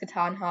mich selbst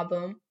getan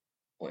habe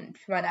und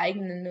für meine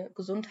eigene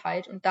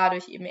Gesundheit und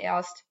dadurch eben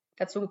erst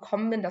dazu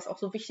gekommen bin, das auch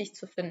so wichtig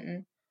zu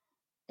finden.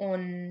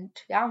 Und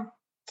ja,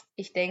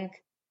 ich denke,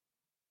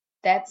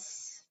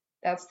 that's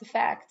the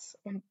facts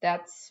und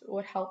that's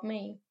what helped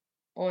me.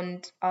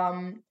 Und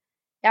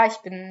ja, ich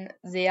bin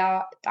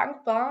sehr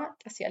dankbar,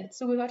 dass ihr alle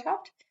zugehört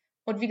habt.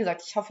 Und wie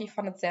gesagt, ich hoffe, ihr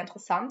fandet es sehr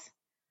interessant.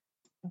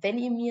 Wenn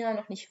ihr mir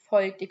noch nicht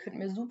folgt, ihr könnt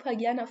mir super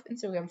gerne auf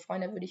Instagram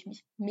folgen, da würde ich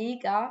mich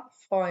mega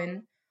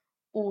freuen.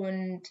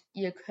 Und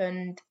ihr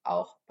könnt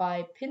auch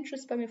bei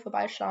Pinterest bei mir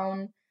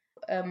vorbeischauen.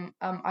 I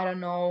don't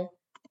know,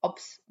 ob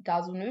es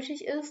da so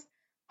nötig ist,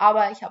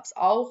 aber ich habe es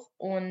auch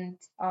und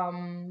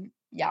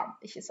ja,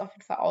 ich ist auf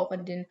jeden Fall auch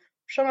in den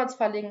Show Notes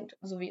verlinkt,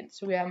 sowie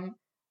Instagram.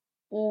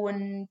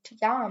 Und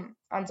ja,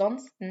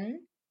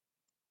 ansonsten,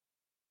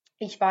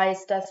 ich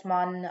weiß, dass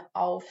man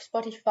auf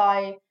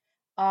Spotify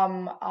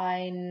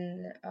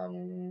ein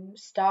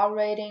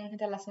Star-Rating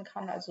hinterlassen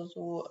kann, also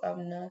so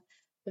eine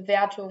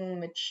Bewertung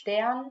mit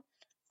Stern.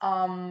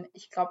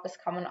 Ich glaube, das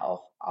kann man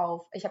auch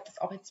ich habe das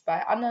auch jetzt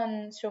bei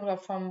anderen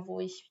Streaming-Plattformen,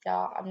 wo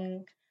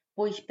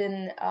ich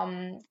bin,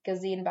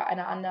 gesehen bei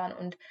einer anderen.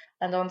 Und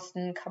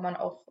ansonsten kann man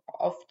auch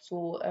oft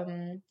so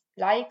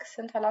Likes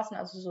hinterlassen,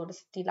 also so,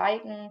 dass die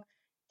liken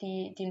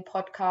den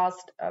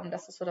Podcast.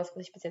 Das ist so das,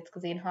 was ich bis jetzt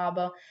gesehen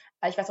habe.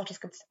 Ich weiß auch, das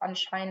gibt es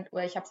anscheinend,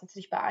 oder ich habe es jetzt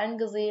nicht bei allen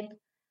gesehen.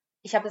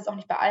 Ich habe es auch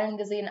nicht bei allen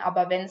gesehen,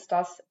 aber wenn es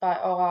das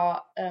bei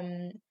eurer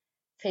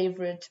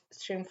Favorite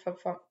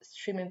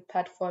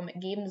Streaming-Plattform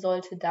geben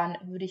sollte, dann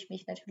würde ich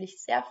mich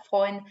natürlich sehr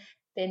freuen,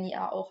 wenn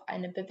ihr auch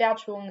eine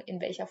Bewertung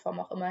in welcher Form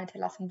auch immer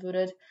hinterlassen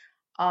würdet.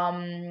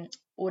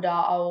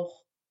 Oder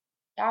auch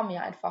ja,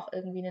 mir einfach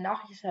irgendwie eine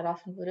Nachricht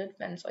hinterlassen würdet,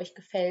 wenn es euch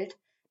gefällt.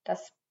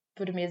 Das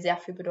würde mir sehr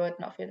viel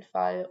bedeuten auf jeden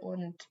Fall.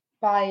 Und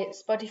bei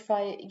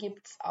Spotify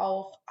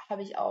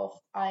habe ich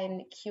auch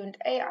ein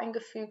Q&A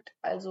eingefügt,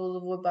 also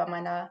sowohl bei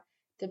meiner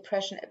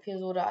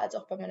Depression-Episode als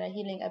auch bei meiner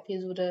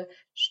Healing-Episode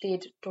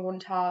steht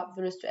drunter,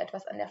 würdest du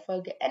etwas an der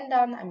Folge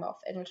ändern, einmal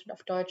auf Englisch und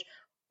auf Deutsch.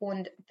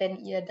 Und wenn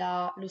ihr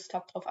da Lust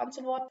habt, darauf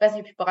anzuworten, ich weiß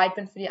nicht, ob ich bereit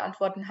bin für die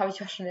Antworten, habe ich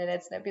ja schon in der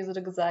letzten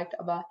Episode gesagt,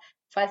 aber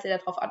falls ihr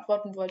darauf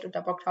antworten wollt und da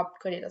Bock habt,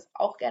 könnt ihr das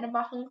auch gerne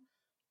machen.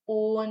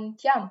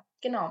 Und ja,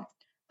 genau.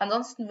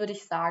 Ansonsten würde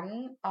ich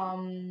sagen,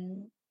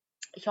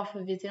 ich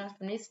hoffe, wir sehen uns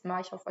beim nächsten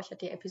Mal. Ich hoffe, euch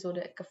hat die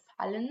Episode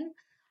gefallen.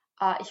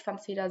 Ich fand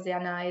es wieder sehr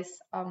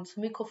nice,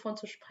 zum Mikrofon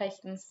zu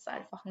sprechen. Es ist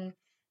einfach ein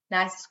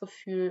nices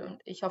Gefühl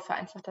und ich hoffe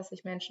einfach, dass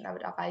ich Menschen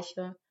damit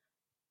erreiche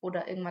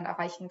oder irgendwann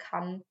erreichen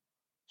kann.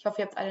 Ich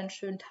hoffe, ihr habt alle einen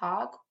schönen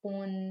Tag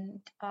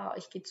und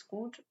euch geht's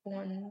gut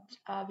und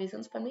wir sehen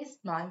uns beim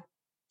nächsten Mal.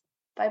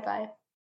 Bye, bye.